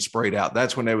ball's getting sprayed out.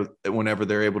 That's whenever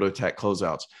they're able to attack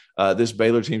closeouts. This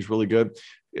Baylor team's really good.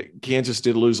 Kansas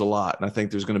did lose a lot, and I think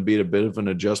there's going to be a bit of an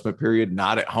adjustment period,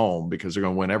 not at home because they're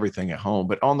going to win everything at home,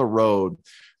 but on the road,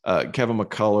 Kevin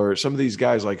McCullough, some of these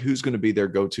guys, like, who's going to be their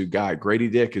go-to guy? Grady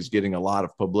Dick is getting a lot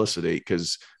of publicity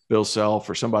because Bill Self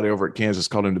or somebody over at Kansas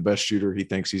called him the best shooter he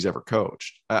thinks he's ever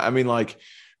coached. I mean, like,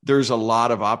 there's a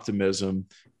lot of optimism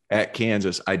at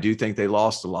Kansas. I do think they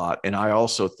lost a lot, and I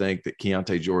also think that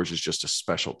Keontae George is just a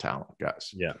special talent, guys.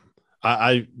 Yeah.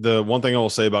 The one thing I will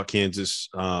say about Kansas,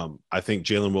 I think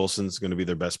Jalen Wilson's going to be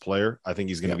their best player. I think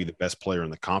he's going to be the best player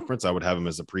in the conference. I would have him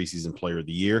as the preseason player of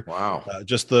the year. Wow.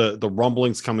 Just the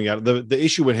rumblings coming out. The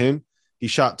issue with him, he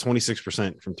shot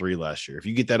 26% from three last year. If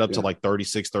you get that up to like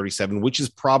 36, 37, which is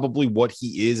probably what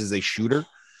he is as a shooter.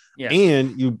 Yeah.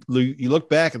 And you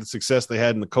look back at the success they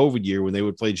had in the COVID year when they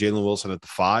would play Jalen Wilson at the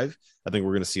 5. I think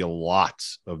we're going to see a lot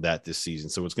of that this season.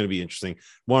 So it's going to be interesting.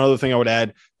 One other thing I would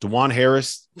add, DeJuan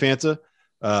Harris, Fanta,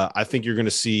 I think you're going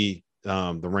to see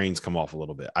the reins come off a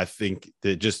little bit. I think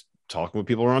that just talking with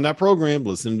people around that program,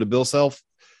 listening to Bill Self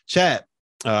chat,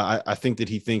 I think that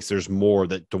he thinks there's more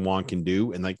that DeJuan can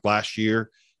do. And like last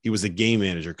year, he was a game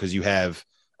manager because you have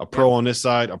a pro on this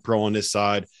side, a pro on this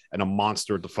side, and a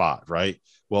monster at the 5, right?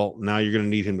 Well, now you're going to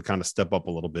need him to kind of step up a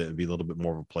little bit and be a little bit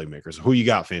more of a playmaker. So who you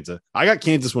got, Fanta? I got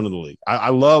Kansas winning the league. I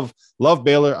love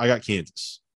Baylor. I got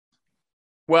Kansas.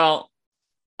 Well,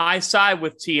 I side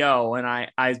with T.O., and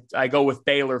I go with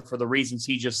Baylor for the reasons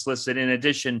he just listed. In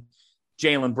addition,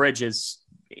 Jalen Bridges,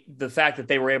 the fact that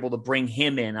they were able to bring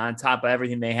him in on top of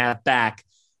everything they have back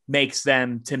makes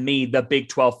them, to me, the Big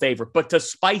 12 favorite. But to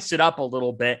spice it up a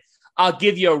little bit, I'll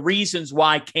give you reasons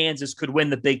why Kansas could win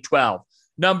the Big 12.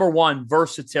 Number one,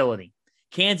 versatility.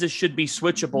 Kansas should be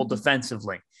switchable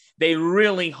defensively. They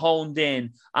really honed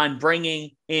in on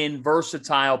bringing in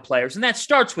versatile players, and that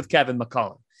starts with Kevin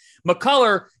McCullough.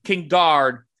 McCullough can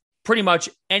guard pretty much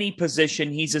any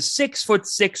position. He's a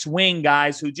 6'6" wing,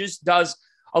 guys, who just does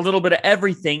a little bit of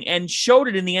everything and showed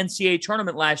it in the NCAA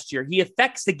tournament last year. He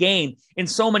affects the game in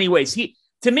so many ways.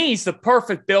 To me, he's the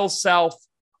perfect Bill Self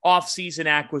offseason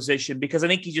acquisition because I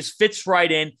think he just fits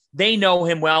right in. They know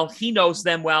him well. He knows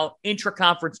them well.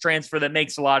 Intra-conference transfer that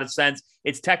makes a lot of sense.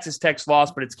 It's Texas Tech's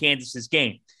loss, but it's Kansas's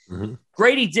game. Mm-hmm.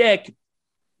 Grady Dick,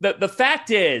 the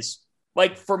fact is,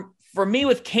 like for me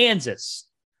with Kansas,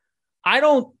 I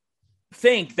don't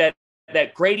think that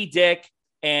Grady Dick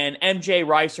and MJ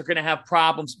Rice are going to have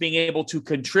problems being able to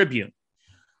contribute.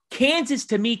 Kansas,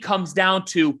 to me, comes down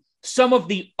to some of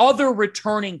the other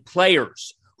returning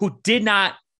players who did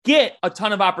not get a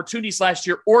ton of opportunities last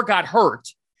year or got hurt.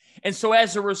 And so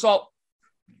as a result,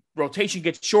 rotation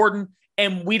gets shortened,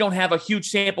 and we don't have a huge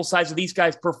sample size of these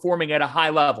guys performing at a high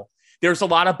level. There's a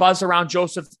lot of buzz around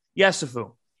Joseph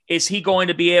Yesufu. Is he going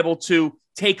to be able to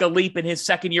take a leap in his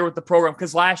second year with the program?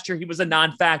 Because last year he was a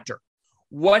non-factor.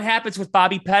 What happens with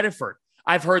Bobby Pettiford?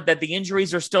 I've heard that the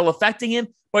injuries are still affecting him,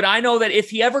 but I know that if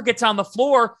he ever gets on the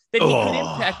floor, that he can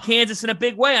impact Kansas in a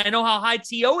big way. I know how high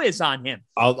T.O. is on him.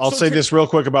 I'll say this real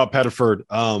quick about Pettiford.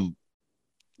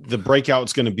 The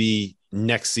breakout's going to be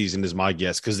next season is my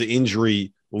guess, because the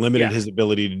injury limited his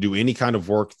ability to do any kind of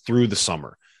work through the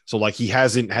summer. So like he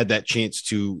hasn't had that chance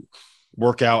to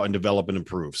work out and develop and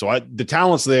improve. So the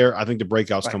talent's there. I think the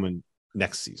breakout's coming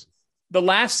next season. The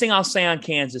last thing I'll say on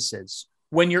Kansas is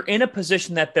when you're in a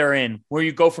position that they're in, where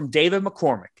you go from David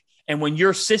McCormick, and when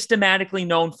you're systematically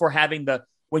known for having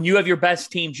when you have your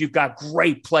best teams, you've got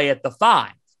great play at the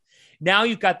 5. Now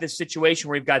you've got this situation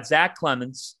where you've got Zach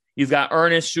Clemens, you've got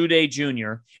Ernest Shude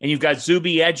Jr., and you've got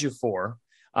Zuby Ejiofor,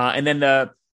 and then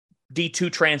the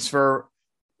D2 transfer,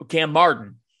 Cam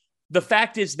Martin. The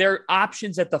fact is their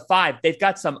options at the 5, they've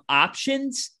got some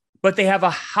options, but they have a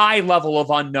high level of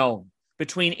unknown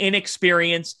between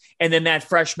inexperience and then that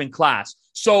freshman class.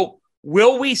 So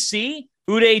will we see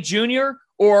Uday Jr.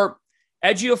 or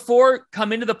Ejiofor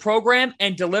come into the program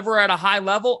and deliver at a high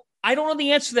level? I don't know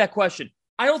the answer to that question.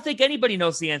 I don't think anybody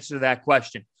knows the answer to that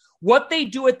question. What they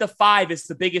do at the 5 is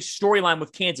the biggest storyline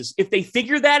with Kansas. If they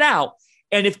figure that out,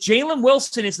 and if Jalen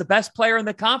Wilson is the best player in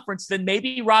the conference, then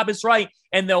maybe Rob is right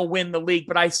and they'll win the league.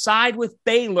 But I side with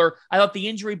Baylor. I thought the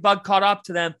injury bug caught up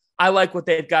to them. I like what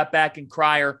they've got back in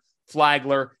Cryer,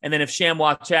 Flagler. And then if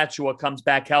Shamwa Chachua comes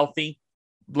back healthy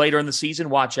later in the season,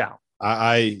 watch out.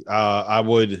 I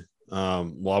would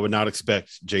not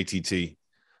expect JTT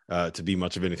to be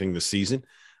much of anything this season.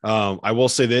 I will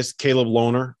say this: Caleb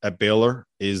Lohner at Baylor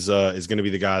is going to be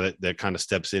the guy that kind of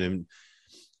steps in and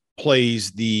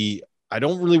plays the. I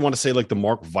don't really want to say like the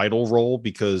Mark Vital role,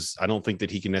 because I don't think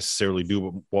that he can necessarily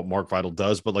do what Mark Vital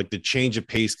does, but like the change of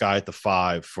pace guy at the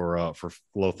 5 for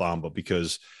Lothamba,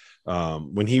 because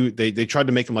when they tried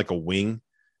to make him like a wing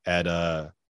at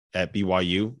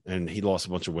BYU, and he lost a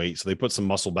bunch of weight, so they put some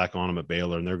muscle back on him at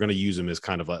Baylor, and they're going to use him as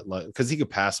kind of like because he could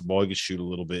pass the ball, he could shoot a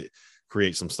little bit,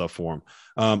 create some stuff for him.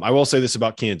 I will say this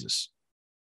about Kansas: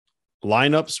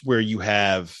 lineups where you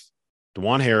have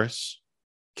DeJuan Harris,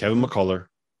 Kevin McCullough,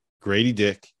 Grady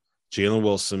Dick, Jalen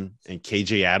Wilson, and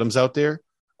KJ Adams out there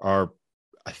are,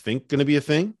 I think, going to be a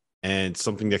thing, and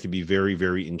something that could be very,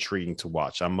 very intriguing to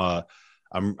watch.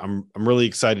 I'm really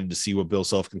excited to see what Bill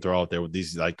Self can throw out there with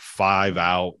these like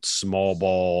 5-out small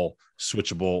ball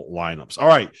switchable lineups. All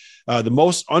right, the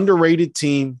most underrated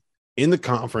team in the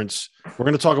conference. We're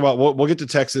going to talk about. We'll get to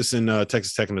Texas and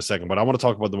Texas Tech in a second, but I want to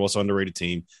talk about the most underrated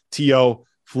team. T.O.,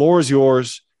 floor is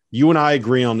yours. You and I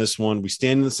agree on this one. We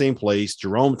stand in the same place.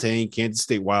 Jerome Tang, Kansas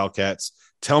State Wildcats.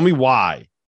 Tell me why.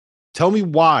 Tell me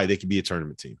why they could be a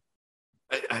tournament team.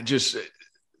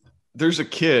 There's a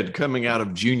kid coming out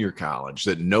of junior college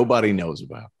that nobody knows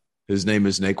about. His name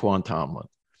is Naquan Tomlin,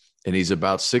 and he's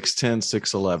about 6'10",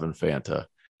 6'11", Fanta.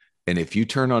 And if you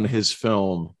turn on his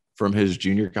film from his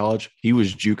junior college, he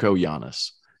was JUCO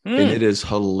Giannis, and it is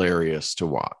hilarious to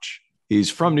watch. He's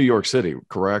from New York City,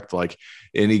 correct?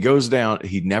 And he goes down.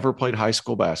 He never played high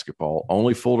school basketball,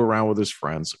 only fooled around with his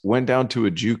friends, went down to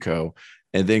a JUCO,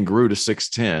 and then grew to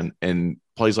 6'10" and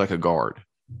plays like a guard.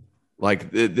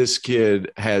 This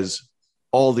kid has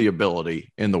all the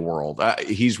ability in the world.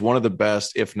 He's one of the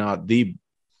best, if not the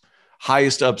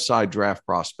highest upside draft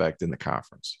prospect in the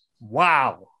conference.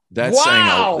 Wow. That's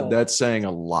saying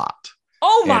a lot.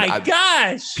 Oh my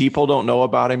gosh. People don't know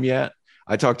about him yet.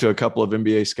 I talked to a couple of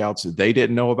NBA scouts that they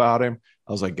didn't know about him.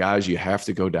 I was like, guys, you have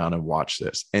to go down and watch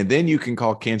this. And then you can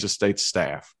call Kansas State's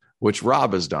staff, which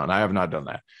Rob has done. I have not done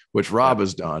that, which Rob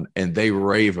has done. And they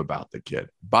rave about the kid.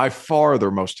 By far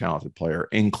their most talented player,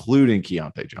 including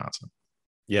Keontae Johnson.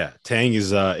 Yeah. Tang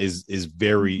is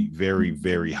very, very,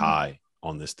 very high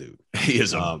on this dude. He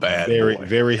is a bad very, boy.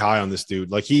 very high on this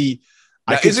dude. Like is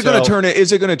it going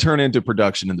to turn into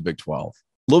production in the Big 12?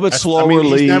 A little bit slower.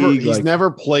 He's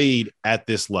never played at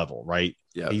this level, right?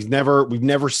 Yeah. We've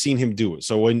never seen him do it.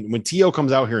 So when T.O.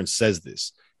 comes out here and says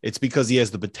this, it's because he has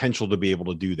the potential to be able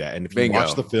to do that. And if you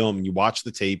watch the film and you watch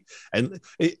the tape, and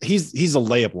he's a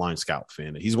layup line scout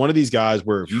fan. He's one of these guys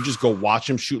where if you just go watch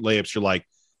him shoot layups, you're like,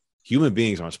 human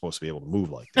beings aren't supposed to be able to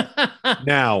move like that.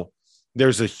 Now,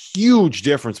 there's a huge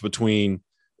difference between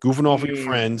goofing off with your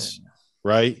friends,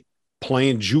 right?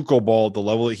 Playing JUCO ball at the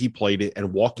level that he played it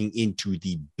and walking into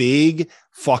the Big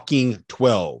fucking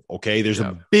 12. Okay. There's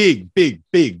a big, big,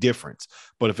 big difference.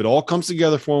 But if it all comes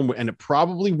together for him, and it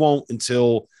probably won't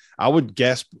until I would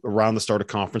guess around the start of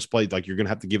conference play, like you're going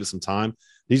to have to give it some time.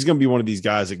 He's going to be one of these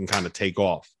guys that can kind of take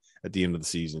off at the end of the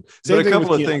season. A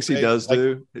couple of things he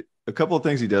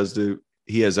does do.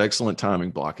 He has excellent timing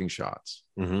blocking shots.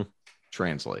 Mm-hmm.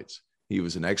 Translates. He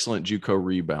was an excellent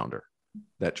JUCO rebounder.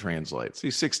 That translates.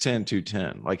 He's 6'10",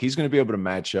 210. Like, he's going to be able to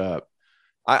match up.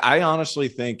 I honestly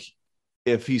think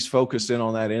if he's focused in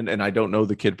on that end, and I don't know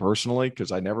the kid personally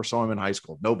because I never saw him in high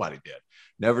school. Nobody did.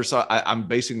 Never saw. I'm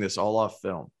basing this all off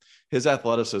film. His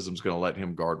athleticism is going to let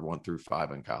him guard 1 through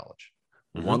 5 in college.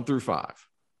 1 through 5.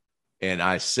 And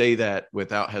I say that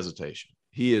without hesitation.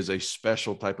 He is a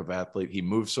special type of athlete. He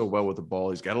moves so well with the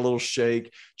ball. He's got a little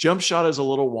shake. Jump shot is a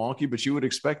little wonky, but you would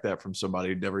expect that from somebody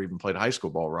who never even played high school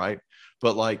ball, right?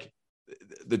 But like,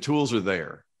 the tools are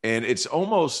there. And it's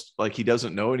almost like he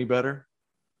doesn't know any better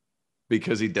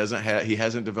because he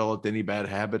hasn't developed any bad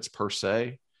habits per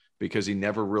se, because he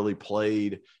never really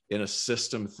played in a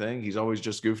system thing. He's always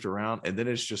just goofed around. And then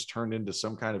it's just turned into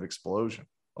some kind of explosion.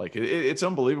 Like, it's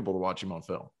unbelievable to watch him on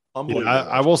film.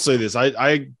 I will say this.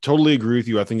 I totally agree with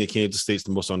you. I think that Kansas State's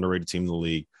the most underrated team in the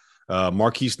league.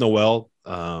 Marquise Noel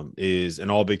is an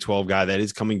all Big 12 guy that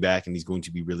is coming back, and he's going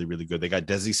to be really, really good. They got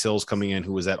Desi Sills coming in,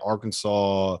 who was at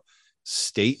Arkansas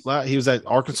State. He was at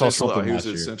Arkansas. He was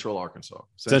at Central Arkansas.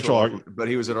 But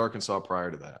he was at Arkansas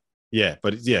prior to that. Yeah,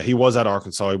 he was at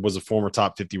Arkansas. He was a former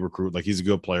top 50 recruit. Like, he's a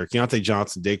good player. Keontae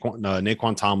Johnson,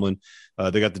 Naquan Tomlin.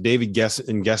 They got the David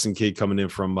Gesson kid coming in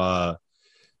from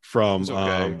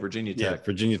Virginia Tech.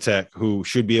 Virginia Tech, who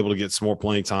should be able to get some more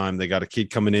playing time. They got a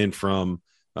kid coming in from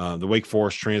the Wake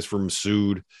Forest transfer,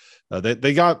 Masood.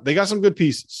 They got some good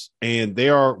pieces, and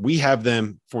we have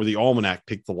them for the Almanac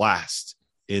picked the last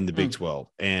in the Big 12.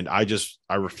 And I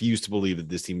refuse to believe that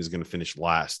this team is going to finish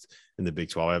last in the Big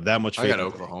 12. I have that much faith. I got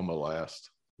Oklahoma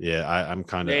last. Yeah, I'm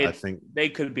kind of. I think they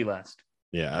could be last.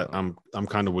 Yeah, I'm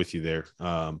kind of with you there.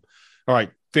 All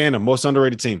right, Phantom, most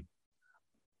underrated team.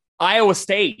 Iowa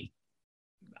State.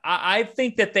 I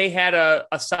think that they had a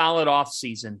solid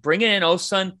offseason. Bringing in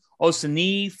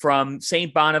Osani from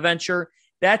St. Bonaventure,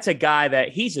 that's a guy that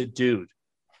he's a dude.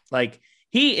 Like,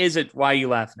 he isn't. Why are you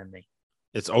laughing at me?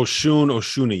 It's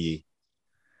Oshunniyi.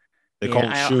 They call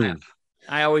him Shun.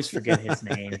 I always forget his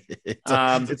name.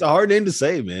 It's a hard name to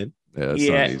say, man. Yeah, that's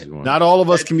not an easy one. Not all of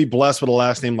us can be blessed with a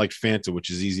last name like Fanta, which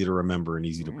is easy to remember and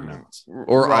easy to pronounce.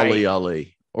 Or right.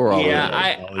 Ali. Or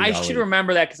I should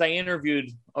remember that because I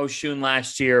interviewed Oshun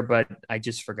last year, but I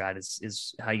just forgot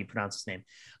is how you pronounce his name.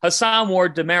 Hassan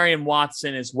Ward, Demarion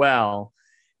Watson as well.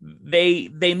 They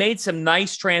made some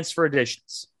nice transfer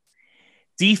additions.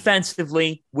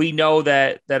 Defensively, we know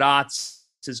that Otts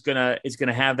is gonna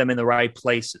have them in the right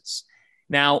places.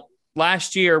 Now,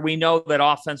 last year, we know that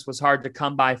offense was hard to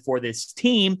come by for this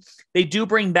team. They do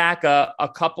bring back a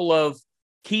couple of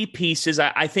key pieces.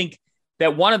 I think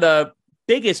that one of the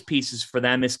biggest pieces for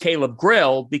them is Caleb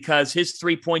Grill, because his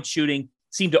three-point shooting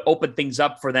seemed to open things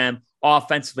up for them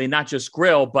offensively. Not just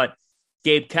Grill, but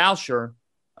Gabe Kalsher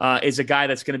is a guy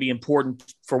that's going to be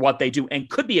important for what they do and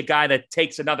could be a guy that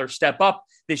takes another step up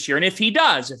this year. And if he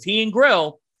does, if he and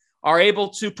Grill are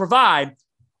able to provide,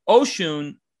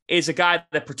 Oshun is a guy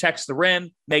that protects the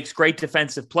rim, makes great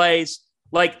defensive plays.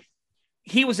 Like,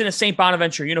 he was in a St.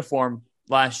 Bonaventure uniform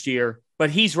last year,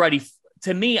 but he's ready.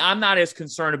 To me, I'm not as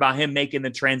concerned about him making the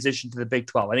transition to the Big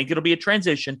 12. I think it'll be a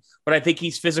transition, but I think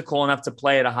he's physical enough to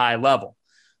play at a high level.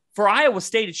 For Iowa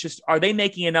State, it's just, are they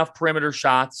making enough perimeter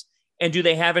shots, and do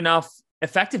they have enough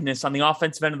effectiveness on the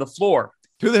offensive end of the floor?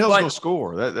 Who the hell's going to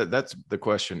score? That's the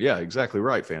question. Yeah, exactly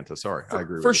right, Fanta. Sorry, I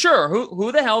agree with you. For sure.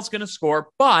 Who the hell's going to score?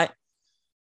 But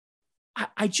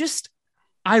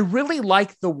I really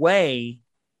like the way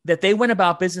that they went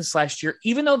about business last year,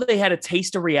 even though they had a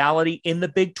taste of reality in the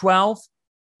Big 12,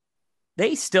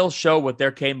 they still show what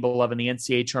they're capable of in the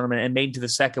NCAA tournament and made it to the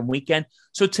second weekend.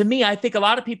 So to me, I think a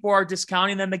lot of people are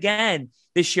discounting them again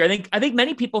this year. I think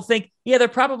many people think, yeah, they're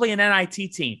probably an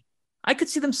NIT team. I could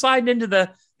see them sliding into the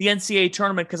NCAA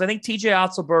tournament because I think TJ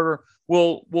Otzelberger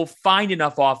will find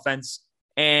enough offense,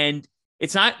 and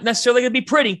it's not necessarily going to be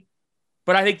pretty,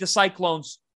 but I think the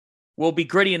Cyclones will be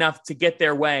gritty enough to get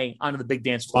their way onto the big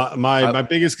dance floor. My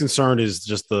biggest concern is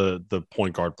just the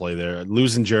point guard play there.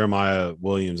 Losing Jeremiah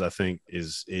Williams, I think,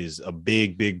 is a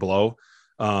big blow.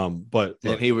 But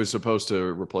and he was supposed to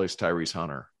replace Tyrese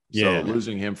Hunter. So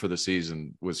losing him for the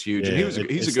season was huge. Yeah, and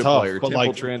he's a good player.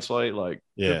 Temple translate,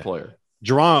 good player.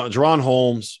 Jerron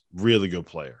Holmes, really good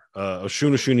player.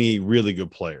 Oshunashuni, really good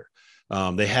player.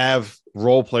 They have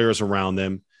role players around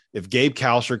them. If Gabe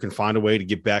Kalsher can find a way to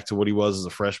get back to what he was as a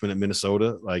freshman at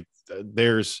Minnesota,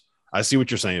 I see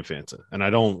what you're saying, Fanta, and I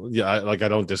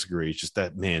don't disagree. It's just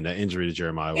that injury to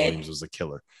Jeremiah Williams was a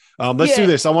killer. Let's do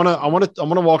this. I want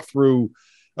to walk through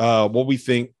what we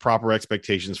think proper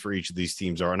expectations for each of these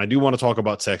teams are, and I do want to talk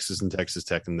about Texas and Texas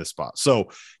Tech in this spot. So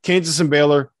Kansas and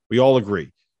Baylor, we all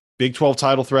agree, Big 12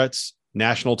 title threats,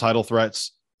 national title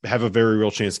threats, have a very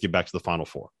real chance to get back to the Final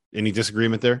Four. Any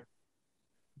disagreement there?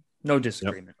 No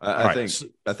disagreement. Yep.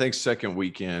 I think second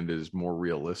weekend is more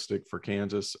realistic for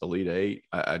Kansas. Elite Eight.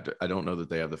 I don't know that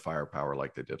they have the firepower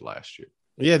like they did last year.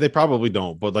 Yeah, they probably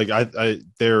don't. But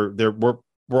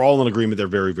we're all in agreement. They're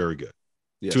very, very good.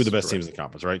 Yes, two of the best teams in the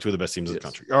conference, right? Two of the best teams in the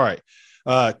country. All right.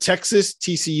 Texas,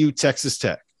 TCU, Texas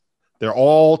Tech. They're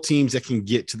all teams that can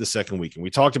get to the second weekend.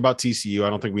 We talked about TCU. I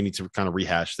don't think we need to kind of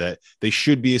rehash that. They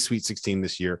should be a Sweet 16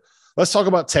 this year. Let's talk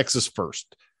about Texas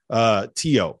first.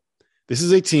 TO. This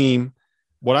is a team.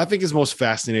 What I think is most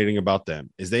fascinating about them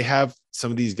is they have some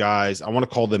of these guys, I want to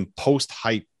call them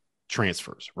post-hype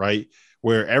transfers, right?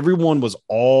 Where everyone was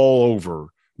all over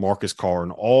Marcus Carr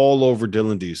and all over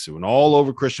Dylan Disu and all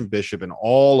over Christian Bishop and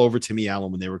all over Timmy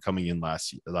Allen when they were coming in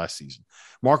last season.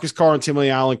 Marcus Carr and Timmy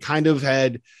Allen kind of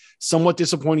had somewhat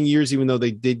disappointing years, even though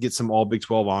they did get some all Big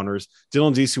 12 honors.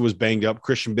 Dylan Disu was banged up.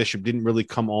 Christian Bishop didn't really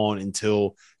come on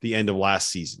until the end of last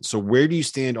season. So where do you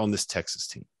stand on this Texas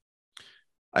team?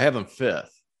 I have them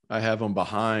fifth. I have them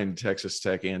behind Texas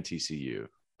Tech and TCU.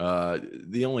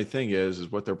 The only thing is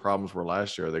what their problems were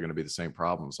last year. Are they going to be the same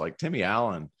problems? Like Timmy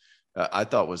Allen, I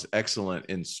thought was excellent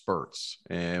in spurts.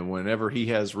 And whenever he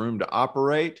has room to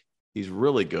operate, he's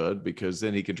really good because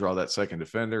then he can draw that second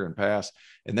defender and pass.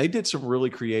 And they did some really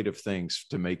creative things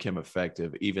to make him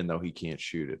effective, even though he can't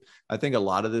shoot it. I think a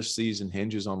lot of this season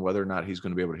hinges on whether or not he's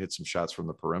going to be able to hit some shots from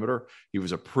the perimeter. He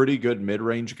was a pretty good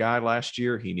mid-range guy last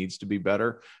year. He needs to be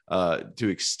better to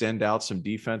extend out some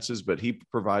defenses, but he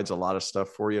provides a lot of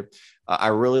stuff for you. I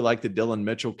really like the Dylan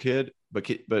Mitchell kid,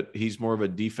 but he's more of a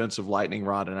defensive lightning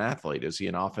rod and athlete. Is he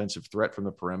an offensive threat from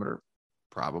the perimeter?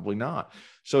 Probably not.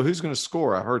 So who's going to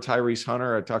score? I heard Tyrese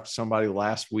Hunter. I talked to somebody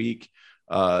last week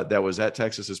that was at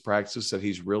Texas's practices, said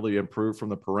he's really improved from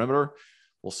the perimeter.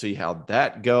 We'll see how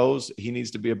that goes. He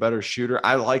needs to be a better shooter.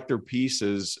 I like their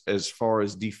pieces as far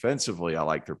as defensively. I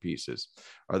like their pieces.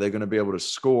 Are they going to be able to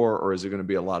score, or is it going to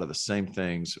be a lot of the same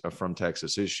things from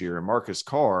Texas this year? And Marcus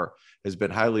Carr has been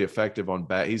highly effective on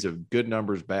bad. He's a good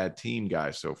numbers, bad team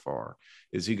guy so far.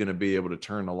 Is he going to be able to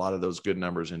turn a lot of those good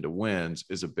numbers into wins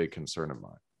is a big concern of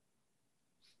mine.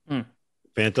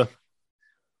 Fanta?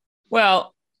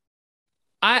 Well,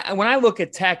 when I look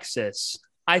at Texas,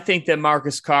 I think that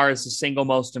Marcus Carr is the single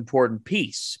most important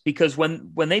piece because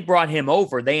when they brought him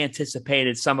over, they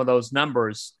anticipated some of those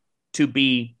numbers to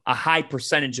be a high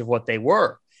percentage of what they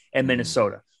were in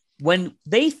Minnesota. When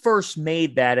they first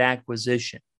made that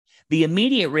acquisition, the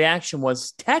immediate reaction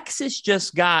was Texas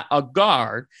just got a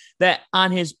guard that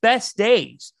on his best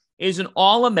days is an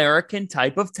all-American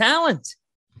type of talent.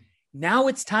 Now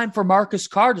it's time for Marcus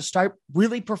Carr to start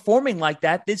really performing like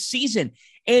that this season.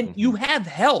 And you have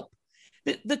help.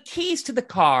 The keys to the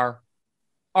car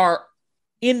are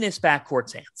in this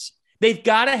backcourt's hands. They've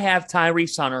got to have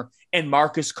Tyrese Hunter and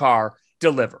Marcus Carr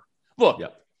deliver. Look,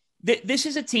 this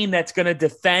is a team that's going to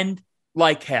defend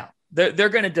like hell. They're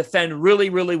going to defend really,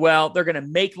 really well. They're going to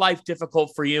make life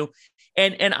difficult for you.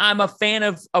 And I'm a fan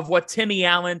of what Timmy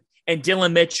Allen and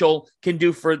Dylan Mitchell can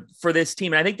do for this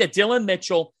team. And I think that Dylan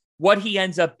Mitchell, what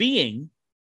Dylan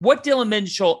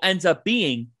Mitchell ends up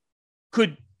being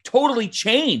could totally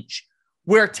change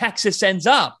where Texas ends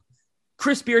up.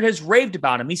 Chris Beard has raved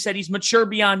about him. He said he's mature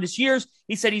beyond his years.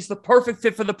 He said he's the perfect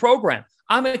fit for the program.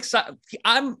 I'm excited.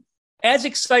 I'm as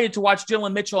excited to watch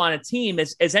Dylan Mitchell on a team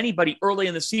as anybody early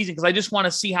in the season because I just want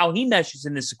to see how he meshes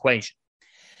in this equation.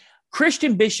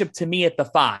 Christian Bishop to me at the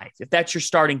 5, if that's your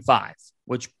starting 5,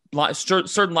 which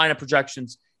certain lineup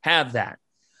projections have that.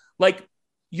 Like,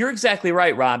 you're exactly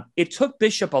right, Rob. It took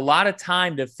Bishop a lot of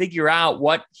time to figure out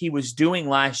what he was doing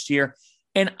last year.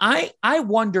 And I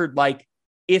wondered, like,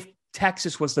 if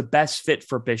Texas was the best fit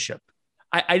for Bishop.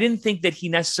 I didn't think that he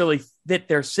necessarily fit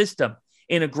their system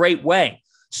in a great way.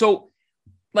 So,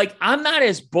 like, I'm not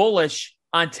as bullish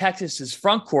on Texas's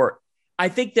front court. I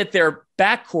think that their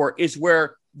backcourt is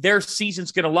where their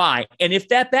season's going to lie. And if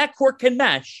that backcourt can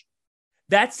mesh,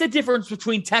 that's the difference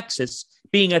between Texas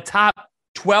being a top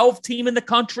 12 team in the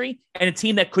country and a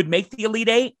team that could make the Elite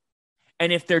Eight.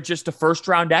 And if they're just a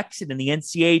first-round exit in the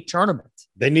NCAA tournament.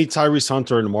 They need Tyrese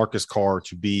Hunter and Marcus Carr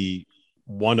to be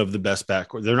one of the best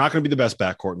backcourt. They're not going to be the best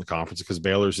backcourt in the conference because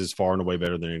Baylor's is far and away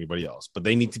better than anybody else. But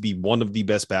they need to be one of the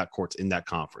best backcourts in that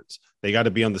conference. They got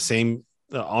to be on the same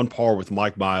on par with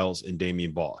Mike Miles and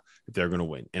Damian Baugh if they're going to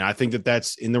win. And I think that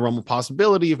that's in the realm of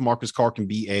possibility if Marcus Carr can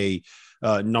be a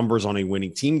numbers on a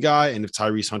winning team guy, and if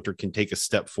Tyrese Hunter can take a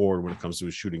step forward when it comes to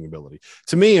his shooting ability.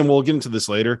 To me, and we'll get into this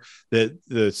later,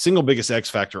 the single biggest X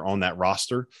factor on that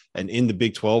roster and in the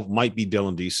Big 12 might be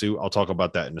Dylan Disu. I'll talk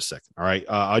about that in a second. All right.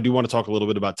 I do want to talk a little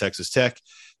bit about Texas Tech.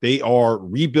 They are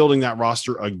rebuilding that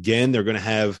roster again. They're going to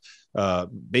have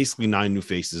basically 9 new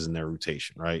faces in their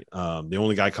rotation, right? The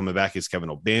only guy coming back is Kevin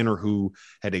O'Banner, who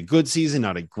had a good season,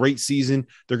 not a great season.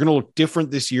 They're going to look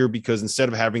different this year because instead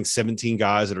of having 17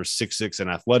 guys that are 6'6" and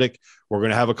athletic, we're going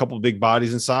to have a couple of big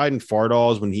bodies inside. And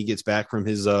Fardaws, when he gets back from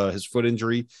his foot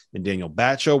injury, and Daniel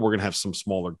Batcho, we're going to have some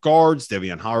smaller guards.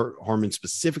 Devion Harmon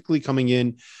specifically coming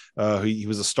in. He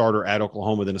was a starter at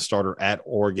Oklahoma, then a starter at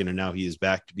Oregon, and now he is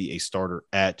back to be a starter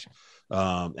at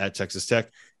Texas Tech.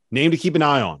 Name to keep an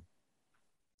eye on: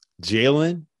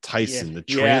 Jalen Tyson, the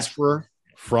transfer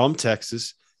from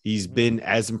Texas. He's been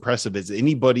as impressive as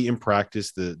anybody in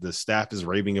practice. The staff is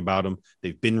raving about him.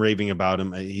 They've been raving about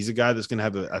him. He's a guy that's going to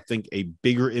have, I think, a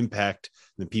bigger impact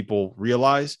than people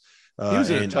realize. He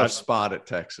was in a tough spot at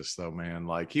Texas, though, man.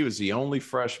 Like, he was the only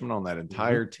freshman on that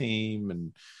entire team,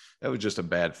 and that was just a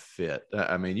bad fit.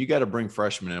 I mean, you got to bring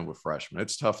freshmen in with freshmen.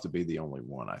 It's tough to be the only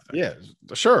one, I think. Yeah,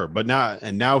 sure. But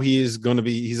now he is going to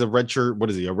be – he's a redshirt.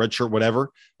 What is he? A redshirt whatever,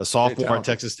 a sophomore at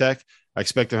Texas Tech. I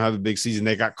expect him to have a big season.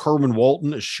 They got Kerwin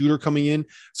Walton, a shooter, coming in.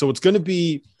 So it's going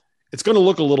to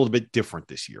look a little bit different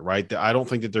this year, right? I don't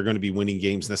think that they're going to be winning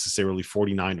games necessarily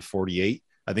 49-48.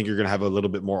 I think you're going to have a little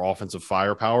bit more offensive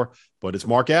firepower, but it's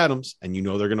Mark Adams, and you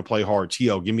know they're going to play hard.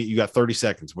 Tio, you got 30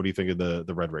 seconds. What do you think of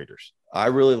the Red Raiders? I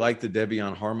really like the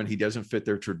Devion Harmon. He doesn't fit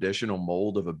their traditional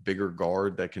mold of a bigger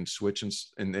guard that can switch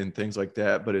and things like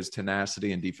that, but his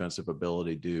tenacity and defensive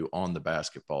ability do on the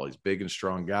basketball. He's big and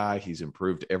strong guy. He's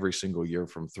improved every single year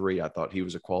from 3. I thought he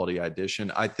was a quality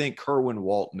addition. I think Kerwin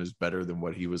Walton is better than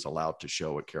what he was allowed to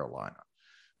show at Carolina.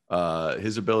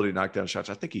 His ability to knock down shots,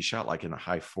 I think he shot like in the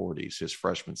high 40s his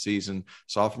freshman season.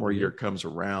 Sophomore year comes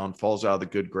around, falls out of the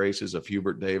good graces of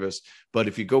Hubert Davis. But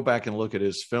if you go back and look at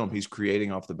his film, he's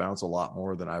creating off the bounce a lot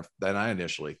more than I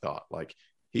initially thought. Like,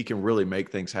 he can really make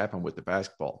things happen with the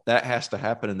basketball. That has to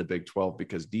happen in the Big 12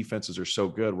 because defenses are so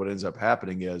good. What ends up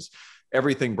happening is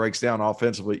everything breaks down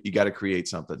offensively. You got to create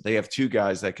something. They have 2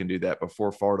 guys that can do that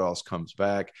before Fardaws comes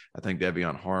back. I think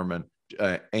Devion Harmon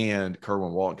and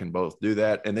Kerwin Walton can both do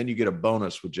that. And then you get a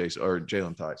bonus with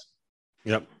Jalen Tyson.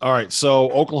 Yep. All right. So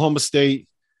Oklahoma State,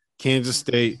 Kansas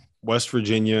State, West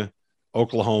Virginia,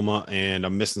 Oklahoma, and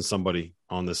I'm missing somebody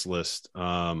on this list.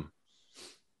 But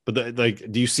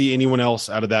do you see anyone else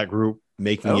out of that group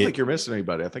making it? I don't think you're missing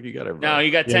anybody. I think you got everybody. No,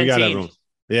 you got 10 teams. Everyone.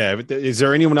 Yeah. Is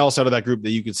there anyone else out of that group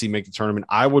that you could see make the tournament?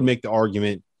 I would make the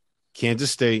argument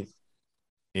Kansas State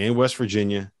and West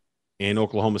Virginia and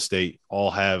Oklahoma State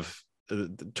all have –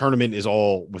 the tournament is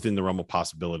all within the realm of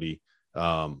possibility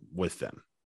with them.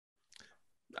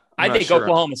 I think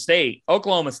Oklahoma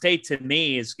State to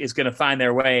me is going to find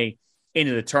their way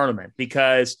into the tournament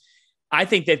because I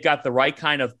think they've got the right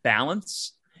kind of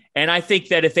balance. And I think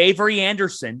that if Avery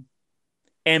Anderson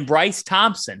and Bryce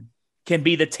Thompson can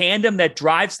be the tandem that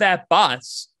drives that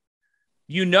bus,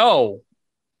 all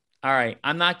right,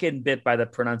 I'm not getting bit by the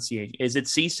pronunciation. Is it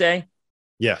Cisse?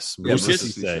 Yes. Moussa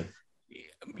Cisse.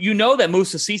 You know that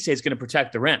Moussa Cisse is going to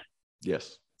protect the rim.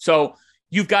 Yes. So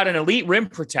you've got an elite rim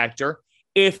protector.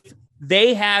 If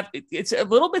they have, it's a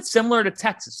little bit similar to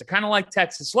Texas. They're kind of like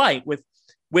Texas Light with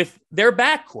their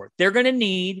backcourt. They're going to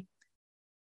need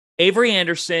Avery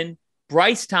Anderson,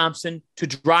 Bryce Thompson to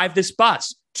drive this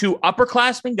bus. 2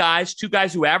 upperclassmen guys, 2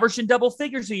 guys who averaged in double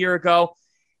figures a year ago.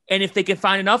 And if they can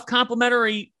find enough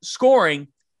complementary scoring,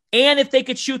 and if they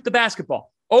could shoot the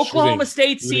basketball, Oklahoma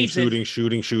State season.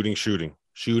 Shooting.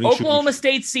 Oklahoma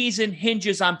State season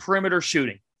hinges on perimeter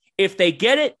shooting. If they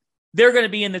get it, they're going to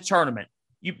be in the tournament.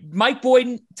 Mike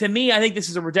Boyden, to me, I think this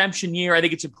is a redemption year. I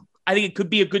think it could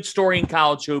be a good story in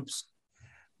college hoops.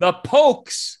 The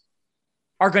Pokes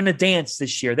are going to dance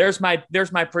this year. There's my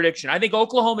prediction. I think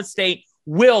Oklahoma State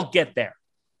will get there.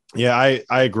 Yeah,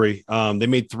 I agree. They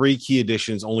made 3 key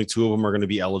additions. Only 2 of them are going to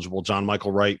be eligible. John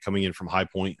Michael Wright coming in from High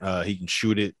Point. He can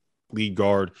shoot it, lead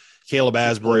guard. Caleb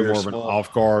Asbury, more of an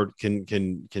off guard,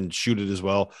 can shoot it as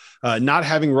well. Not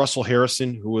having Russell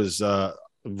Harrison, who was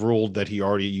ruled that he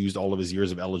already used all of his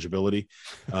years of eligibility,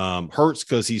 hurts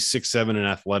because he's 6'7" and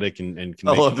athletic and can.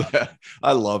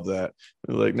 I love that.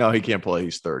 Like, no, he can't play.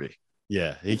 He's 30.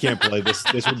 Yeah, he can't play. This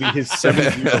would be his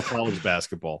 7th year of college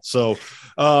basketball. So,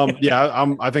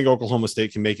 I think Oklahoma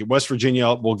State can make it. West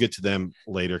Virginia, we'll get to them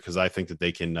later because I think that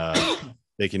they can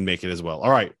make it as well.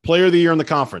 All right, player of the year in the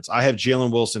conference. I have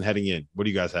Jalen Wilson heading in. What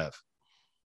do you guys have?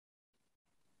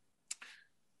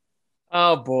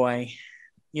 Oh boy,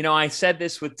 I said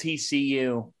this with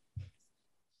TCU.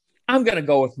 I'm going to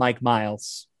go with Mike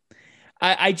Miles.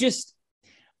 I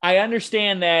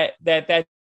understand that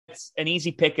an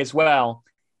easy pick as well,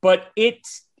 but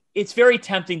it's very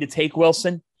tempting to take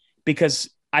Wilson because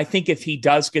I think if he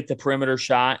does get the perimeter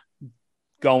shot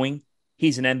going,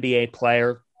 he's an NBA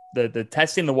player. The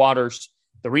testing the waters,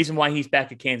 the reason why he's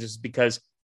back at Kansas is because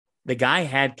the guy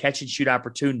had catch and shoot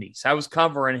opportunities. I was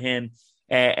covering him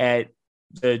at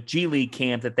the G League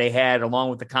camp that they had along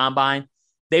with the combine.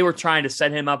 They were trying to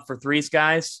set him up for threes,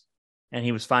 guys, and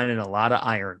he was finding a lot of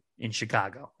iron in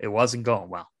Chicago. It wasn't going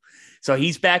well. So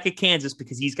he's back at Kansas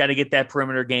because he's got to get that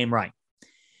perimeter game right.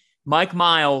 Mike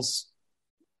Miles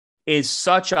is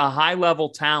such a high-level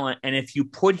talent, and if you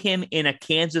put him in a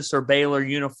Kansas or Baylor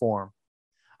uniform,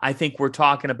 I think we're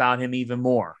talking about him even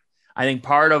more. I think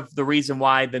part of the reason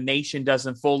why the nation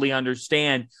doesn't fully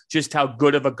understand just how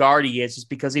good of a guard he is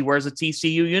because he wears a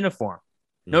TCU uniform.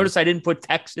 Mm-hmm. Notice I didn't put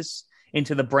Texas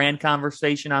into the brand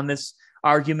conversation on this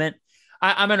argument.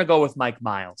 I'm going to go with Mike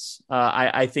Miles.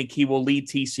 I think he will lead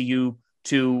TCU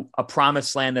to a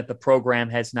promised land that the program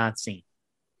has not seen.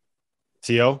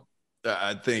 T.O.?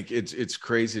 I think it's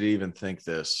crazy to even think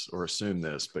this or assume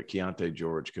this, but Keontae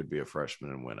George could be a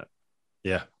freshman and win it.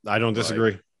 Yeah, I don't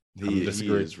disagree. He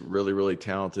is really, really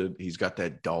talented. He's got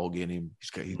that dog in him.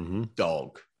 He's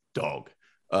dog.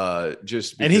 And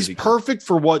he's perfect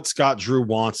for what Scott Drew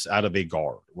wants out of a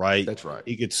guard, right? That's right.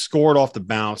 He could score it off the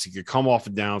bounce. He could come off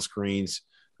of down screens.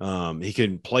 He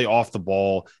can play off the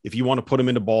ball. If you want to put him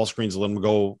into ball screens, let him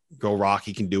go rock.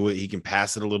 He can do it. He can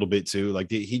pass it a little bit too.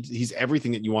 Like he's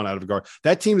everything that you want out of a guard.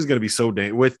 That team is going to be so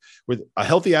with a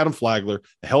healthy Adam Flagler,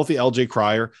 a healthy LJ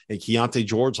Cryer, and Keontae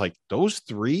George. Like those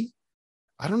 3,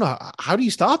 I don't know. How do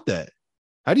you stop that?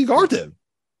 How do you guard them?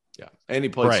 Yeah, and he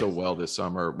played so well this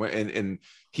summer, and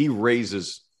he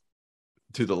raises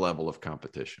to the level of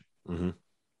competition,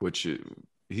 which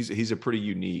he's a pretty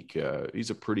unique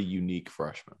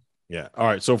freshman. Yeah. All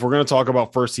right. So if we're going to talk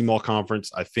about first team all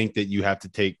conference, I think that you have to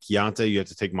take Keontae, you have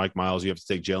to take Mike Miles, you have to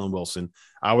take Jalen Wilson.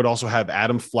 I would also have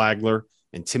Adam Flagler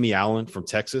and Timmy Allen from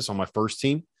Texas on my first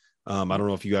team. I don't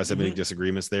know if you guys have any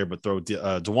disagreements there, but throw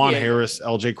DeJuan Harris,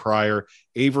 LJ Cryer,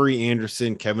 Avery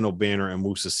Anderson, Kevin O'Banner, and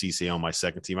Moussa Cisse on my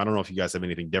second team. I don't know if you guys have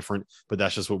anything different, but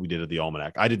that's just what we did at the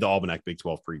Almanac. I did the Almanac Big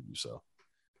 12 preview. So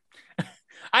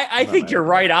I think you're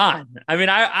right on. I mean,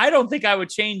 I don't think I would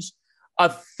change a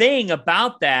thing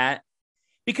about that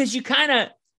because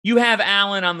you have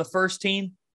Allen on the first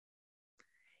team.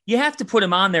 You have to put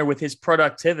him on there with his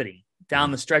productivity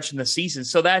down the stretch in the season.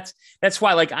 So that's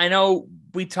why, like, I know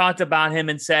we talked about him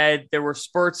and said there were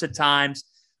spurts at times,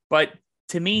 but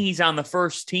to me, he's on the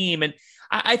first team. And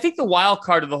I think the wild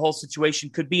card of the whole situation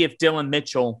could be if Dylan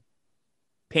Mitchell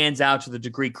pans out to the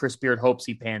degree Chris Beard hopes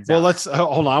he pans out. Well, let's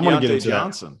hold on. I'm going to get into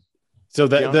Johnson.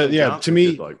 That. So to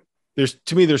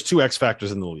me, there's 2 X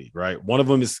factors in the league, right? One of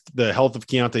them is the health of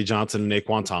Keontae Johnson and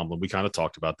Naquan Tomlin. We kind of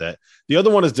talked about that. The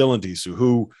other one is Dylan Disu,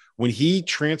 who, when he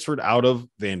transferred out of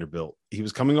Vanderbilt, he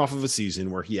was coming off of a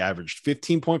season where he averaged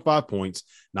 15.5 points,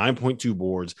 9.2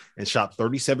 boards, and shot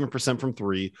 37% from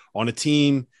 3 on a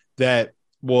team that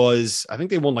was, I think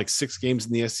they won like 6 games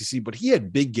in the SEC, but he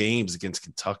had big games against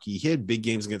Kentucky. He had big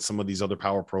games against some of these other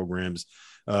power programs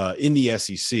in the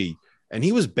SEC. And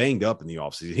he was banged up in the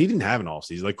offseason. He didn't have an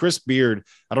offseason. Like Chris Beard,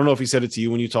 I don't know if he said it to you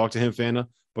when you talked to him, Fana,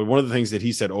 but one of the things that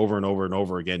he said over and over and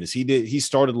over again is he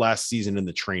started last season in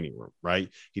the training room, right?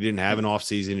 He didn't have an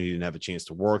offseason. He didn't have a chance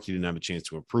to work. He didn't have a chance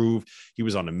to improve. He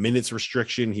was on a minutes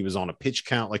restriction. He was on a pitch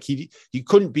count. Like he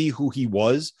couldn't be who he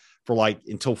was for like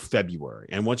until February.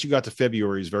 And once you got to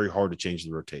February, it's very hard to change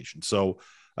the rotation. So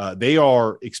They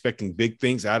are expecting big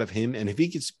things out of him. And if he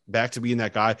gets back to being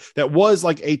that guy that was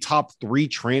like a top 3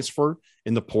 transfer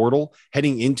in the portal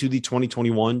heading into the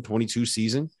 2021-22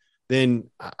 season, then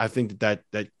I think that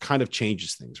kind of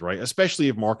changes things, right? Especially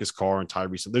if Marcus Carr and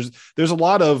Tyrese, there's a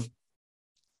lot of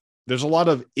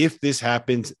if this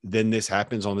happens, then this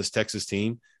happens on this Texas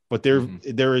team. But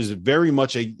there is very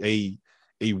much a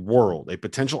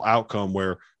potential outcome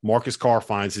where Marcus Carr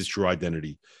finds his true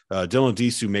identity. Dylan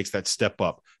Disu makes that step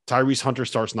up. Tyrese Hunter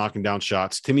starts knocking down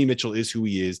shots. Timmy Mitchell is who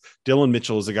he is. Dylan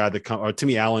Mitchell is a guy or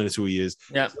Timmy Allen is who he is.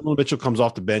 Yeah. Dylan Mitchell comes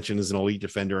off the bench and is an elite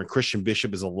defender, and Christian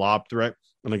Bishop is a lob threat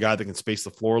and a guy that can space the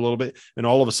floor a little bit. And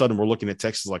all of a sudden we're looking at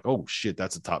Texas like, oh shit,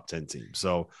 that's a top 10 team.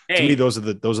 So to me, those are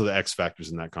the X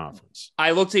factors in that conference.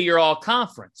 I looked at your all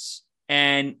conference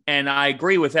and I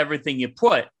agree with everything you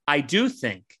put. I do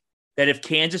think that if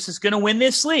Kansas is going to win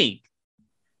this league,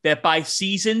 that by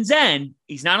season's end,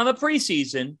 he's not on the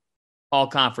preseason all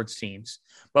conference teams,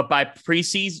 but by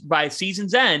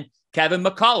season's end, Kevin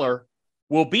McCullough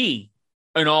will be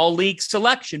an all league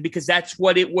selection, because that's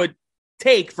what it would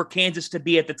take for Kansas to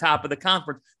be at the top of the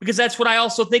conference, because that's what I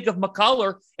also think of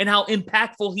McCullough and how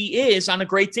impactful he is on a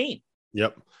great team.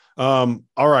 Yep. All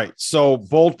right. So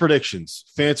bold predictions.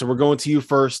 Fanta, we're going to you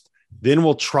first. Then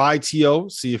we'll try T.O.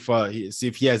 see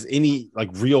if he has any like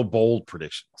real bold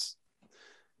predictions.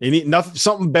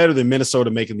 Something better than Minnesota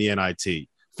making the NIT.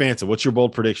 Fanta, what's your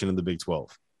bold prediction in the Big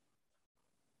 12?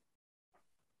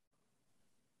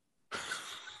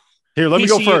 Here, let me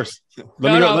go first.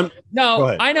 No,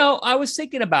 I know. I was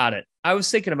thinking about it.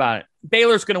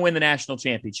 Baylor's going to win the national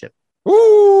championship.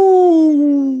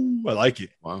 Ooh, I like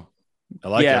it. Wow. I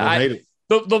like it. I don't hate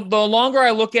it. The longer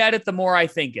I look at it, the more I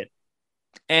think it.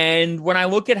 And when I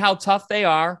look at how tough they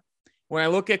are, when I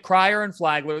look at Cryer and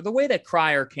Flagler, the way that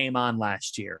Cryer came on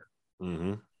last year,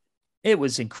 it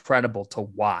was incredible to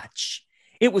watch.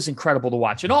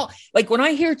 And all, like when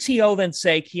I hear T.O. then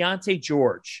say Keontae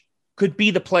George could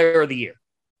be the player of the year.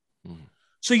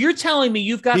 So you're telling me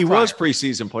you've got Cryer. Was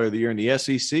preseason player of the year in the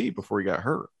SEC before he got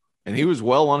hurt. And he was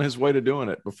well on his way to doing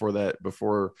it before the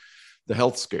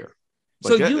health scare.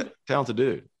 But so talented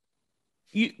dude.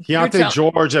 Keontae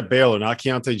George at Baylor, not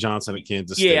Keontae Johnson at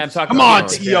Kansas State. Yeah, I'm talking. Come on,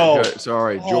 T.O.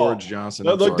 Sorry, George Johnson.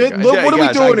 Look, what are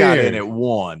we doing here? I got in at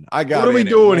 1. What are we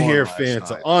doing here,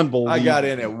 Fanta? Unbelievable. I got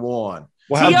in at 1.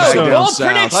 Well,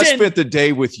 I spent the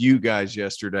day with you guys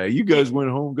yesterday. You guys went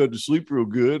home, got to sleep real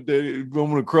good. I'm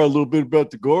going to cry a little bit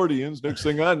about the Guardians. Next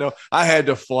thing I know, I had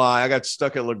to fly. I got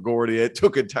stuck at LaGuardia. It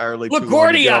took entirely too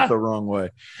long to get out the wrong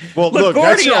way. Well, look,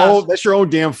 that's your own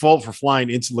damn fault for flying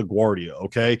into LaGuardia,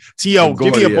 okay? T.O.,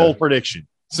 give me a bold prediction.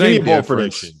 Give me a bold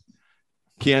prediction.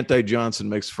 Keontae Johnson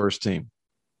makes first team.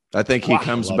 I think he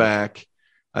comes back.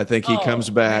 And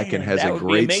has a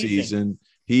great season.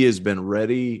 He has been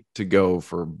ready to go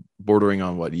for bordering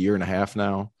on year and a half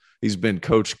now. He's been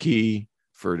Coach Key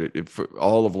for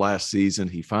all of last season.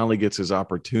 He finally gets his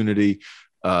opportunity.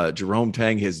 Jerome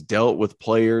Tang has dealt with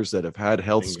players that have had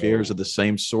health scares of the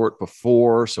same sort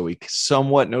before, so he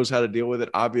somewhat knows how to deal with it.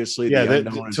 Obviously,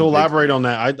 to elaborate on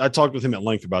that, I talked with him at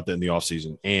length about that in the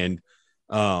offseason. And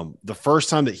the first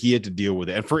time that he had to deal with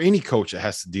it, and for any coach that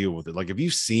has to deal with it, like if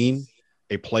you've seen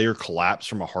a player collapse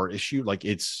from a heart issue, like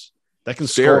that can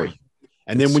scare you.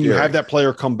 And then when you have that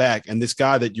player come back and this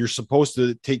guy that you're supposed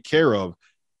to take care of,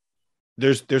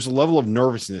 there's a level of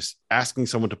nervousness asking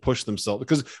someone to push themselves,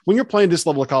 because when you're playing this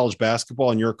level of college basketball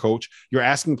and you're a coach, you're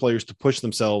asking players to push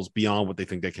themselves beyond what they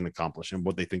think they can accomplish and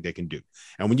what they think they can do.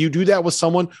 And when you do that with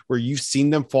someone where you've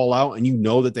seen them fall out and you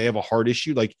know that they have a heart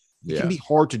issue, like it can be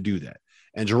hard to do that.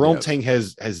 And Jerome Tang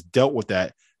has dealt with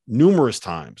that numerous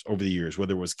times over the years,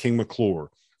 whether it was King McClure,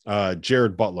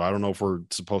 Jared Butler. I don't know if we're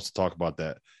supposed to talk about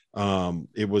that.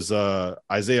 It was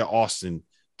Isaiah Austin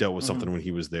dealt with something when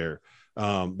he was there.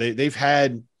 They've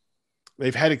had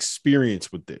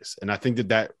experience with this, and I think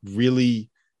that really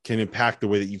can impact the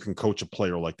way that you can coach a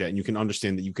player like that, and you can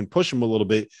understand that you can push them a little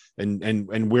bit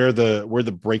and where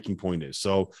the breaking point is.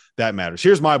 So that matters.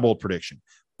 Here's my bold prediction: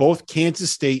 both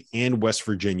Kansas State and West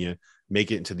Virginia make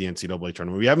it into the NCAA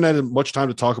tournament. We haven't had much time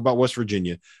to talk about West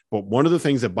Virginia, but one of the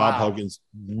things that Bob Huggins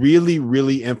really,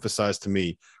 really emphasized to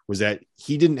me was that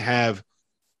he didn't have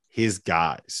his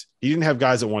guys. He didn't have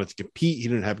guys that wanted to compete. He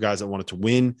didn't have guys that wanted to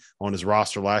win on his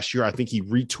roster last year. I think he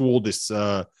retooled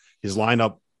his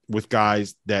lineup with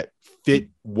guys that fit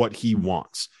what he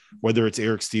wants, whether it's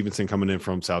Eric Stevenson coming in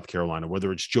from South Carolina,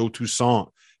 whether it's Joe Toussaint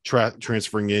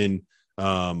transferring in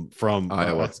from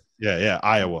Iowa.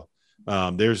 Iowa.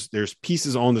 There's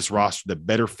pieces on this roster that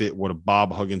better fit what a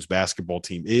Bob Huggins basketball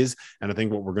team is. And I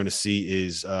think what we're going to see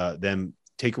is them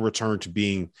take a return to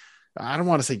being I don't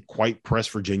want to say quite press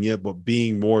Virginia, but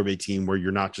being more of a team where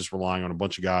you're not just relying on a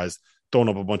bunch of guys throwing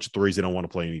up a bunch of threes. They don't want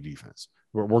to play any defense.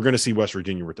 We're going to see West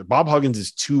Virginia with it. Bob Huggins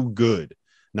is too good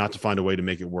not to find a way to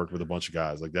make it work with a bunch of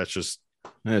guys. Like, that's just.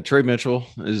 Yeah, Trey Mitchell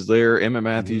is there. Emmett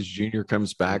Matthews Jr.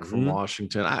 comes back from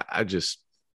Washington. I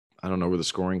don't know where the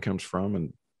scoring comes from.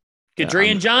 And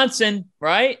Kadrian Johnson,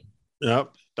 right?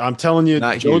 Yep. I'm telling you,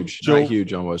 not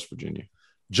huge on West Virginia.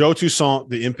 Joe Toussaint,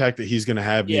 the impact that he's going to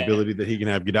have, the ability that he can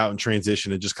have, get out and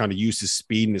transition and just kind of use his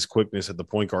speed and his quickness at the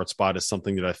point guard spot is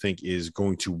something that I think is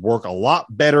going to work a lot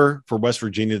better for West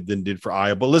Virginia than did for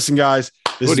Iowa. But listen, guys,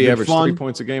 this did he average fun. 3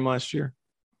 points a game last year?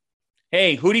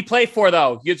 Hey, who'd he play for,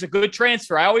 though? It's a good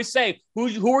transfer. I always say,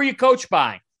 who are you coached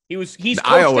by?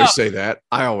 I always say that.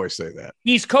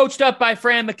 He's coached up by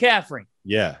Fran McCaffrey.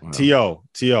 Yeah. Wow.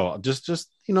 T.O. Just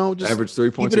average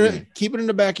 3 points a game. Keep it in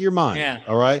the back of your mind. Yeah.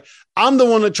 All right. I'm the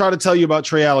one that tried to tell you about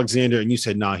Trey Alexander, and you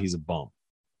said, nah, he's a bum.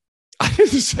 I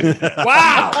didn't say that.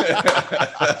 Wow.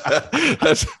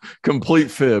 That's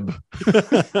complete fib. All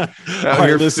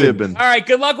right, listen. Fibbing. All right.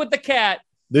 Good luck with the cat.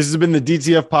 This has been the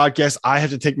DTF podcast. I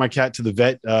have to take my cat to the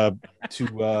vet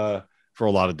for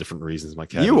a lot of different reasons. My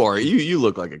cat. You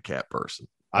look like a cat person.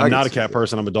 I'm not a cat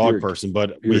person. I'm a dog person,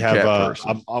 but we have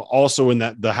I'm also in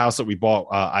the house that we bought.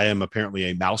 I am apparently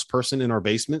a mouse person in our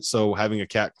basement. So having a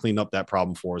cat clean up that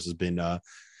problem for us has been there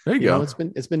you go.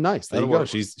 It's been nice. There you go.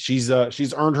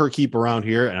 She's earned her keep around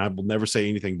here, and I will never say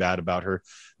anything bad about her.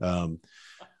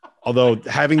 Although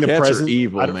having the cats present, are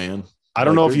evil, man. I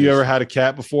don't know if you ever had a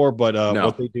cat before, but no.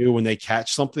 What they do when they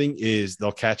catch something is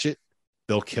they'll catch it,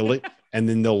 they'll kill it, and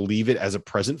then they'll leave it as a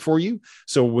present for you.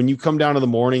 So when you come down in the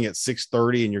morning at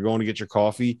 6:30 and you're going to get your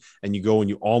coffee and you go and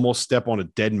you almost step on a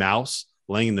dead mouse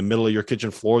laying in the middle of your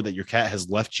kitchen floor that your cat has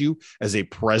left you as a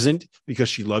present because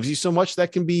she loves you so much,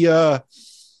 that can be a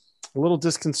little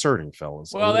disconcerting,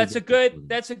 fellas. Well, that's a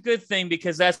good thing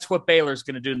because that's what Baylor's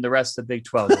going to do in the rest of the Big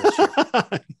 12 this year.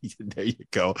 There you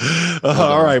go.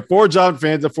 All right. For John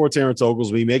Fanta, for Terrence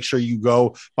Oglesby, make sure you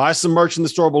go buy some merch in the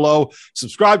store below.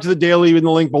 Subscribe to the Daily in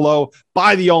the link below.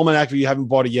 Buy the Almanac if you haven't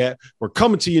bought it yet. We're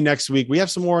coming to you next week. We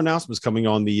have some more announcements coming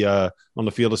on the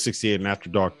Field of 68 and After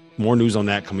Dark. More news on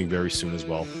that coming very soon as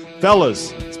well.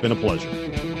 Fellas, it's been a pleasure.